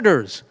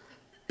orders,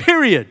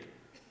 period,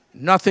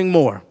 nothing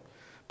more.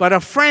 But a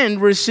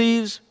friend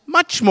receives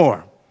much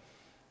more.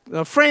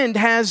 A friend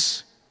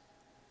has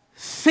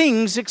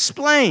things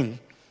explained.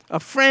 A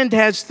friend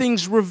has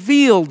things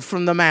revealed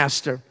from the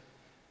master.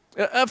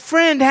 A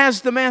friend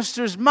has the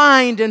master's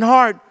mind and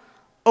heart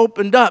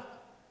opened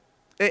up.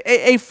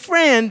 A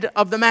friend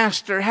of the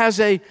master has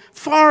a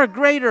far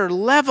greater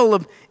level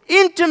of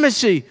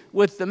intimacy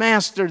with the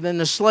master than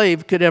the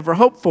slave could ever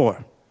hope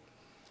for.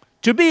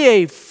 To be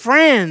a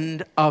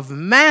friend of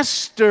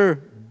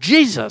Master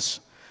Jesus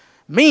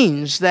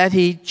means that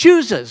he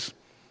chooses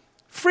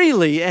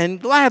freely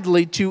and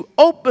gladly to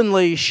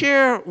openly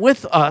share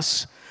with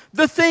us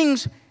the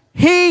things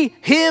he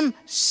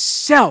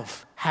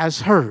himself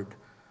has heard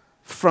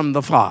from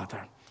the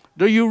Father.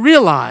 Do you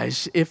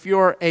realize, if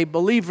you're a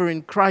believer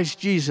in Christ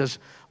Jesus,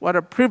 what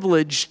a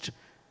privileged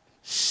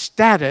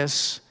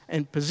status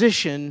and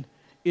position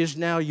is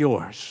now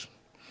yours?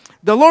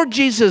 The Lord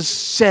Jesus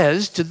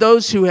says to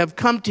those who have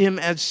come to him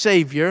as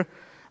Savior,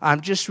 I'm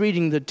just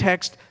reading the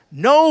text,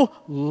 no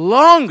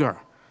longer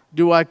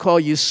do I call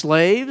you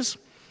slaves,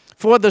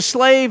 for the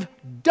slave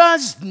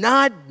does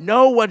not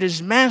know what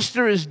his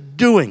master is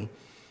doing.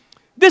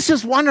 This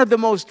is one of the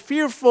most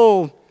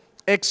fearful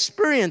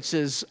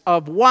experiences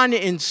of one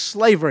in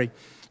slavery.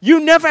 You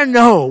never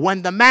know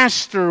when the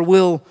master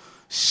will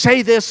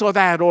say this or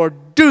that or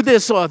do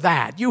this or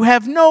that. You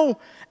have no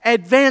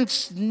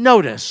advance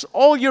notice.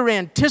 All you're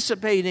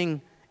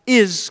anticipating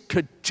is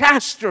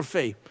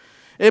catastrophe.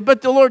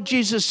 But the Lord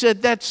Jesus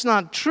said that's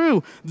not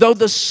true. Though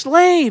the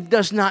slave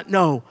does not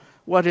know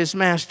what his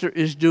master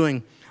is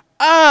doing,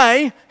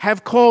 I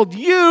have called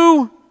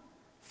you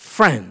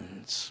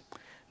friends.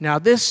 Now,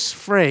 this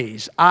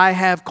phrase, I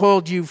have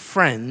called you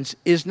friends,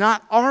 is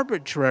not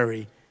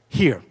arbitrary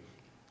here.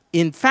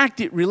 In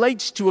fact, it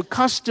relates to a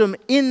custom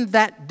in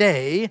that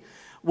day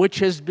which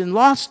has been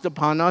lost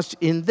upon us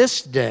in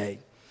this day.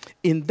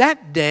 In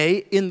that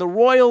day, in the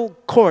royal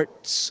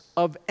courts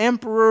of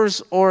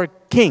emperors or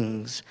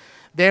kings,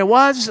 there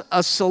was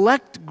a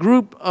select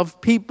group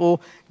of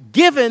people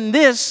given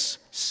this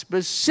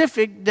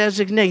specific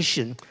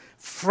designation,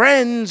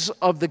 friends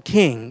of the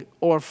king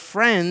or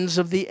friends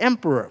of the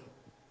emperor.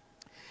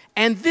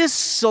 And this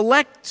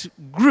select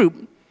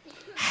group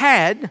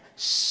had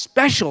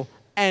special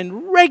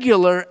and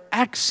regular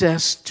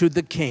access to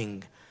the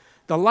king,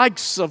 the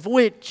likes of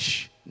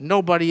which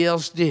nobody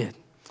else did.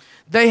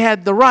 They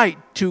had the right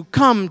to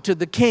come to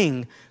the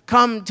king,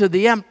 come to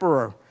the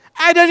emperor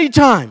at any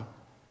time.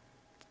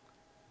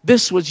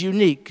 This was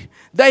unique.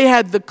 They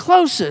had the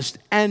closest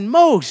and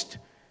most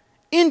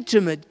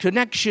intimate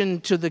connection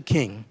to the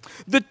king.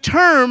 The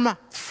term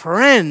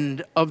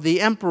friend of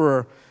the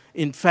emperor,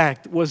 in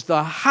fact, was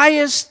the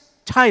highest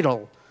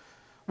title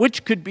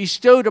which could be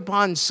bestowed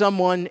upon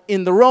someone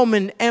in the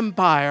Roman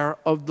Empire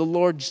of the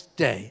Lord's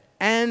day.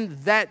 And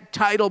that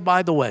title,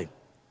 by the way,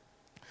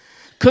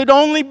 could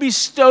only be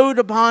bestowed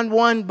upon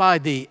one by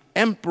the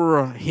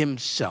emperor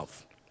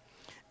himself.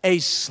 A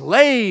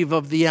slave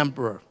of the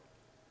emperor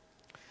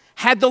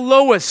had the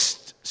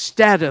lowest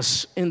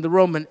status in the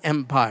Roman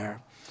Empire,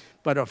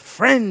 but a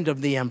friend of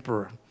the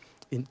emperor,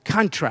 in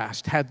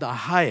contrast, had the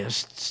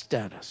highest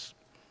status.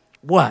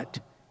 What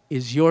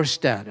is your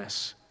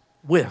status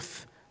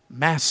with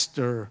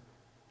Master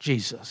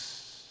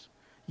Jesus?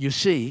 You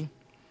see,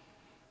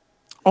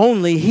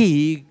 only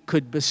he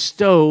could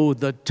bestow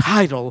the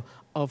title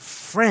of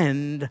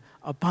friend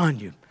upon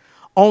you.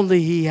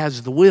 Only he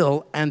has the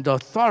will and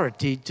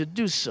authority to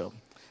do so.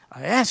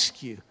 I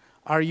ask you,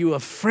 are you a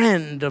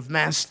friend of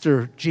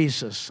Master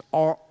Jesus,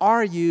 or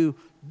are you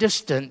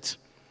distant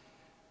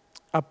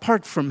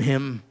apart from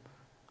him?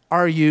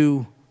 Are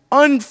you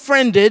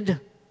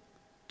unfriended,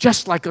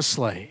 just like a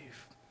slave?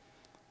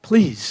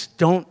 Please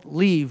don't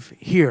leave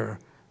here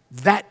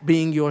that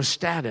being your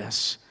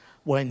status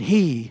when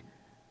he,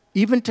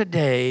 even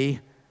today,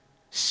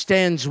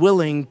 stands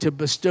willing to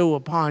bestow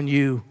upon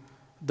you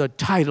the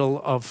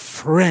title of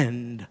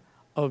friend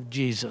of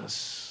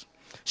Jesus.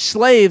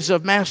 Slaves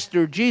of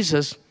Master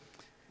Jesus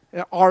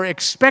are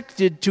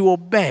expected to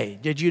obey.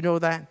 Did you know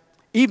that?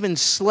 Even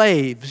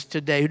slaves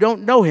today who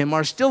don't know him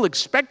are still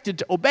expected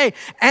to obey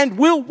and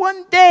will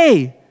one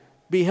day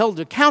be held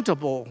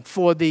accountable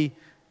for the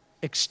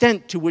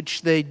extent to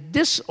which they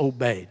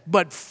disobeyed.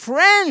 But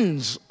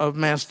friends of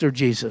Master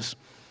Jesus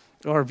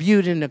are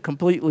viewed in a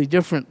completely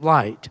different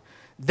light.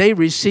 They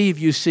receive,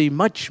 you see,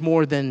 much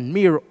more than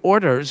mere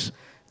orders.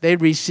 They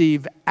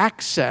receive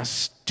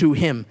access to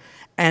him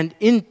and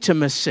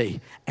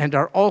intimacy, and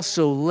are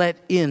also let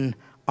in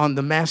on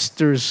the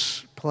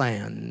Master's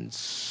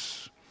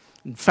plans.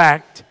 In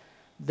fact,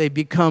 they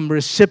become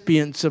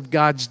recipients of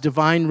God's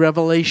divine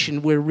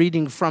revelation. We're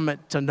reading from it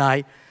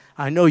tonight.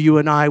 I know you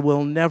and I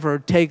will never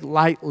take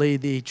lightly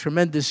the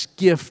tremendous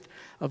gift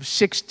of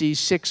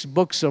 66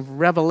 books of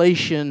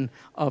revelation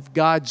of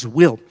God's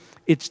will.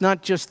 It's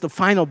not just the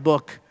final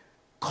book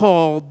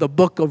called the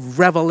book of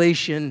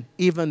Revelation.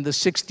 Even the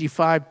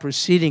 65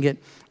 preceding it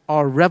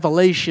are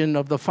revelation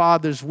of the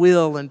Father's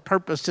will and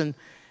purpose and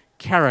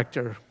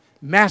character.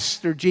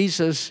 Master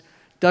Jesus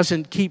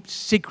doesn't keep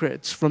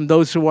secrets from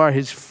those who are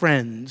his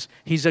friends.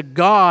 He's a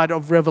God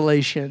of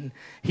revelation.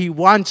 He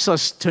wants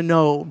us to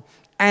know,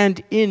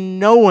 and in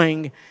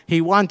knowing, he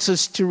wants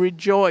us to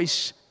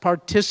rejoice,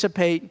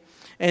 participate,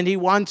 and he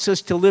wants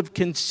us to live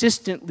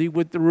consistently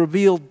with the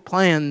revealed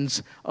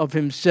plans of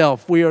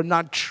himself. We are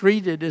not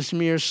treated as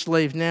mere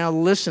slaves. Now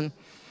listen,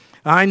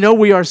 I know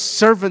we are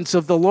servants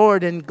of the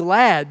Lord and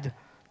glad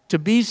to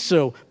be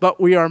so, but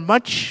we are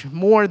much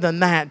more than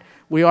that.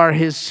 We are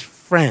his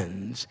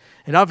friends.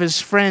 And of his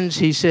friends,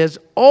 he says,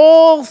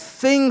 all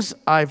things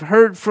I've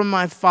heard from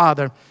my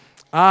Father,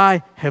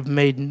 I have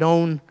made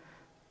known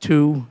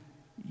to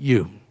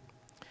you.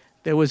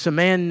 There was a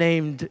man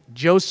named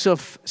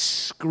Joseph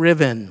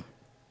Scriven.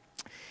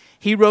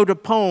 He wrote a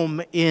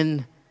poem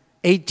in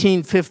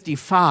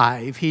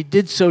 1855. He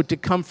did so to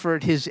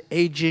comfort his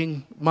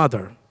aging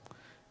mother.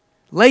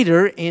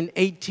 Later, in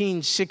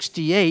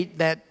 1868,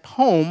 that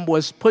poem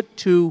was put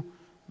to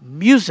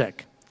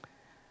music,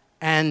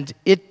 and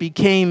it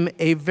became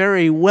a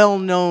very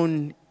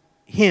well-known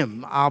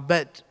hymn. I'll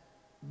bet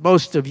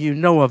most of you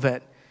know of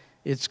it.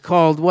 It's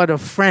called, "What a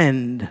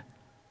Friend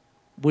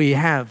We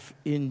Have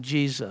in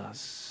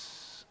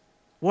Jesus."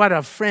 What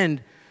a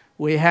friend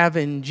we have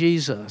in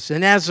Jesus.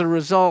 And as a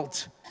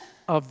result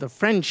of the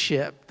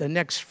friendship, the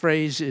next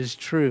phrase is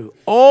true.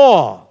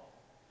 All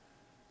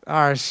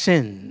our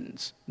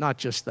sins, not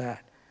just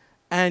that,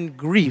 and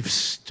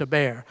griefs to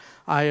bear.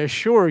 I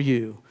assure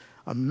you,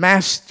 a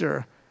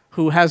master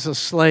who has a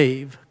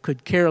slave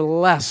could care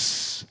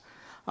less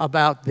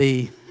about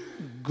the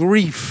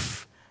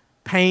grief,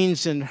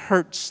 pains, and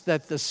hurts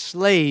that the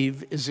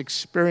slave is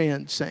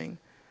experiencing.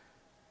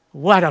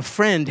 What a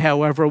friend,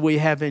 however, we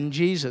have in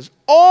Jesus.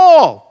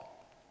 All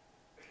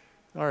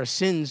our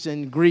sins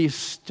and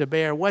griefs to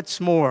bear.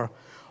 What's more,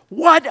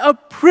 what a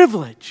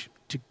privilege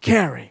to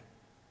carry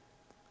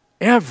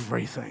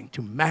everything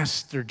to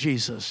Master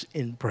Jesus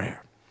in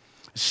prayer.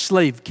 A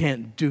slave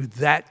can't do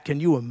that. Can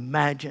you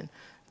imagine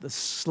the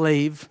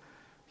slave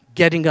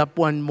getting up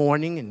one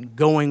morning and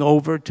going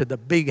over to the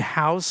big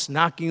house,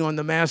 knocking on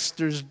the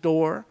master's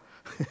door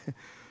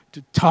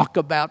to talk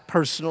about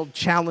personal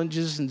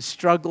challenges and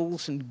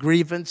struggles and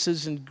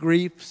grievances and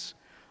griefs?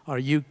 Are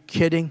you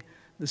kidding?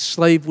 The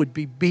slave would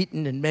be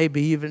beaten and maybe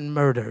even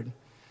murdered.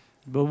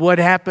 But what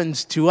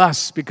happens to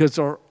us because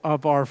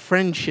of our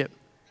friendship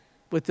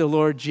with the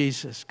Lord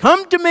Jesus?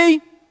 Come to me,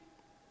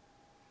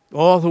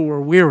 all who are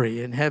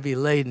weary and heavy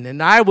laden,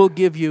 and I will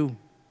give you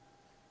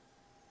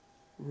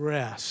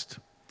rest.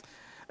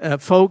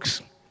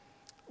 Folks,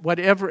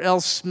 whatever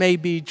else may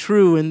be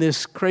true in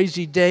this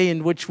crazy day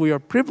in which we are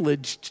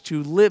privileged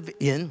to live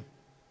in,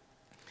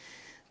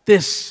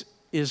 this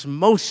is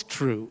most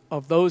true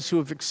of those who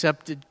have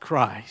accepted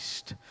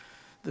Christ.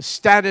 The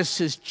status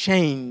has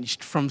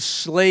changed from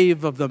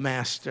slave of the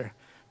master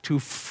to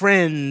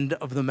friend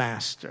of the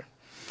master.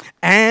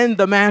 And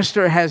the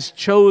master has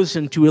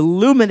chosen to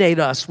illuminate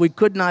us. We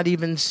could not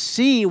even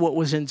see what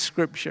was in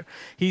Scripture.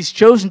 He's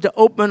chosen to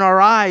open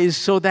our eyes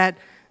so that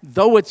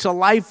though it's a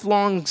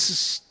lifelong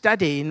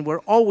study and we're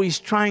always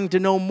trying to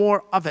know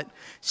more of it,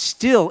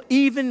 still,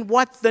 even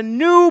what the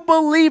new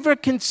believer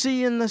can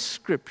see in the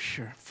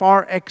Scripture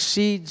far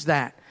exceeds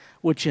that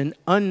which an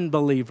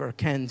unbeliever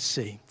can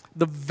see.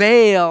 The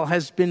veil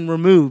has been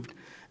removed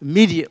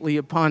immediately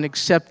upon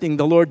accepting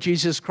the Lord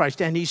Jesus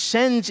Christ, and He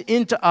sends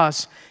into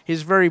us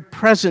His very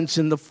presence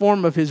in the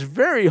form of His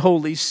very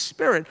Holy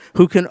Spirit,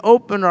 who can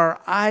open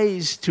our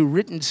eyes to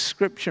written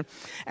Scripture.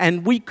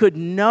 And we could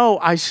know.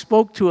 I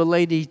spoke to a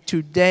lady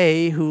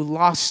today who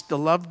lost a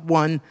loved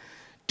one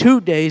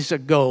 2 days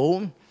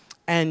ago,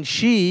 and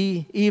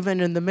she, even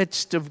in the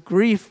midst of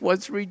grief,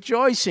 was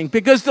rejoicing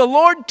because the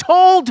Lord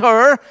told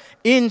her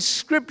in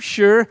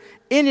Scripture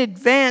in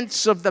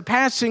advance of the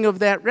passing of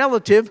that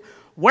relative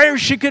where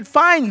she could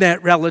find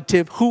that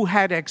relative who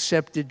had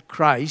accepted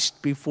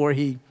Christ before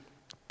he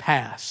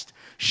passed.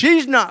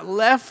 She's not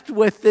left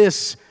with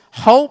this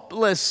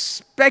hopeless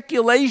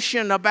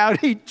speculation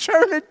about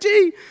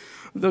eternity.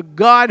 The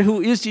God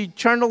who is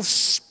eternal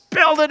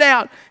spelled it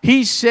out.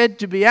 He said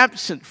to be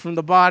absent from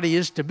the body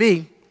is to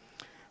be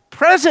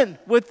present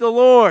with the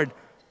Lord.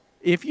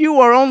 If you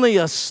are only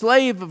a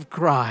slave of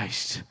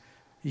Christ,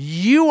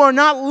 you are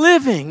not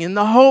living in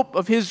the hope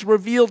of His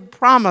revealed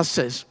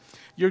promises.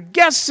 You're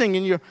guessing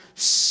and you're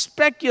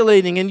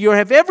speculating and you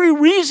have every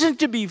reason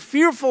to be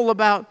fearful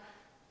about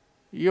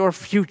your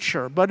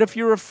future. But if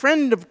you're a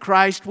friend of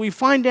Christ, we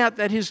find out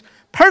that His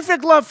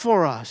perfect love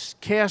for us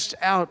casts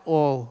out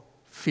all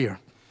fear.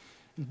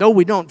 Though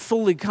we don't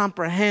fully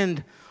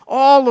comprehend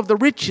all of the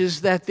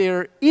riches that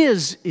there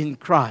is in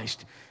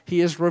Christ, He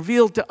has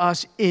revealed to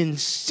us in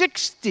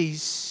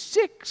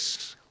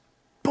 66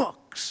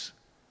 books,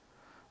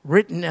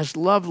 written as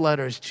love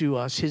letters to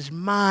us, His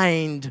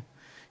mind,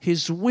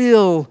 His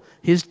will,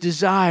 His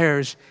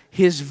desires,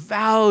 His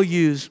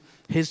values,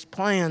 His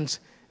plans,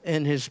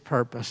 and His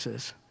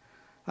purposes.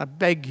 I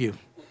beg you,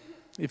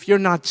 if you're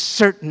not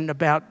certain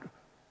about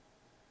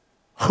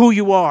who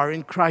you are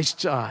in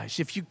Christ's eyes,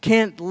 if you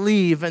can't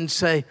leave and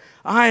say,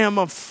 I am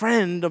a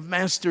friend of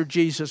Master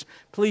Jesus,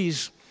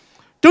 please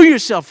do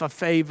yourself a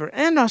favor,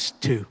 and us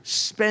too.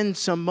 Spend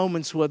some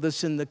moments with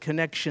us in the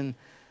Connection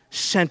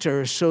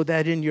Center so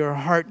that in your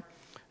heart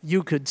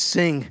you could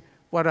sing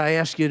what I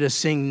ask you to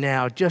sing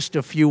now. Just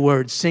a few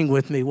words. Sing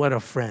with me. What a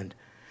friend.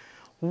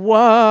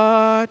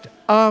 What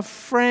a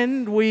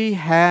friend we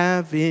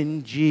have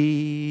in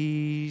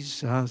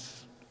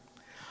Jesus.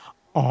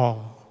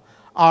 All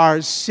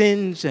our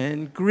sins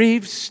and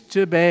griefs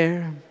to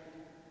bear.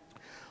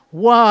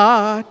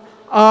 What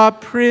a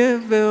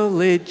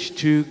privilege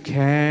to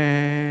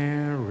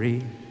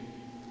carry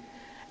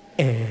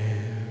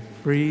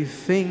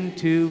everything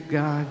to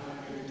God.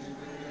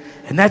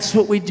 And that's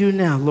what we do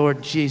now,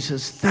 Lord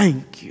Jesus.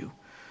 Thank you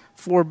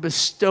for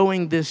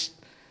bestowing this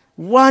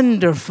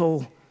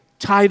wonderful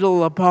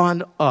title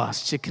upon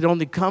us. It can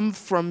only come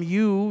from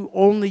you.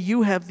 Only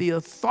you have the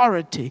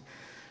authority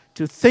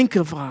to think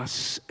of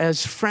us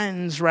as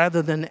friends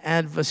rather than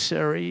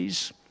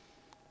adversaries.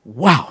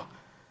 Wow,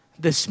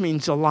 this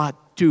means a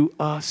lot to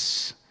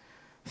us.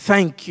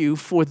 Thank you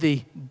for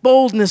the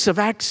boldness of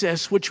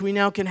access which we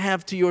now can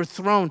have to your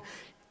throne,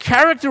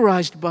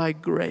 characterized by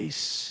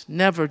grace,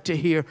 never to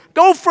hear,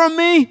 go from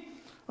me,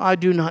 I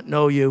do not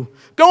know you.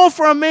 Go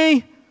from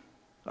me,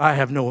 I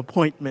have no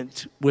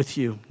appointment with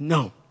you.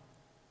 No,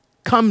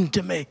 come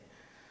to me,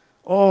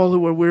 all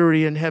who are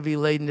weary and heavy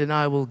laden, and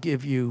I will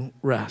give you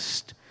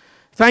rest.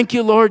 Thank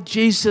you, Lord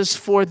Jesus,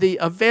 for the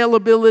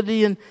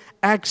availability and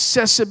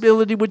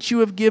accessibility which you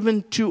have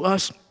given to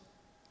us.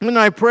 And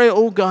I pray,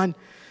 oh God,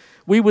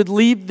 we would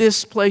leave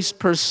this place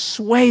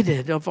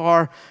persuaded of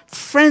our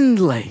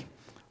friendly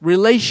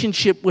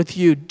relationship with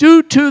you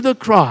due to the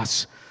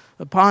cross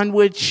upon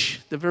which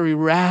the very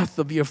wrath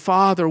of your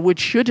Father, which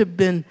should have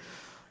been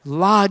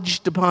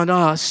lodged upon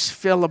us,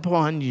 fell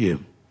upon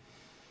you.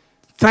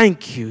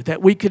 Thank you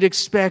that we could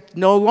expect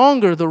no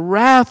longer the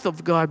wrath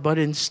of God, but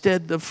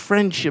instead the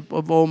friendship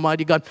of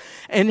Almighty God.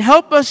 And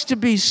help us to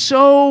be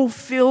so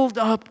filled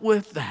up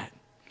with that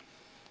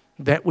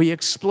we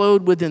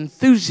explode with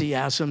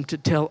enthusiasm to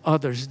tell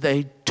others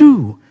they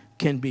too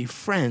can be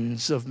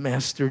friends of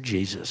Master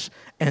Jesus.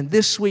 And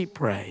this we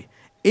pray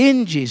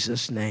in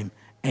Jesus' name,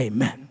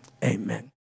 amen. Amen.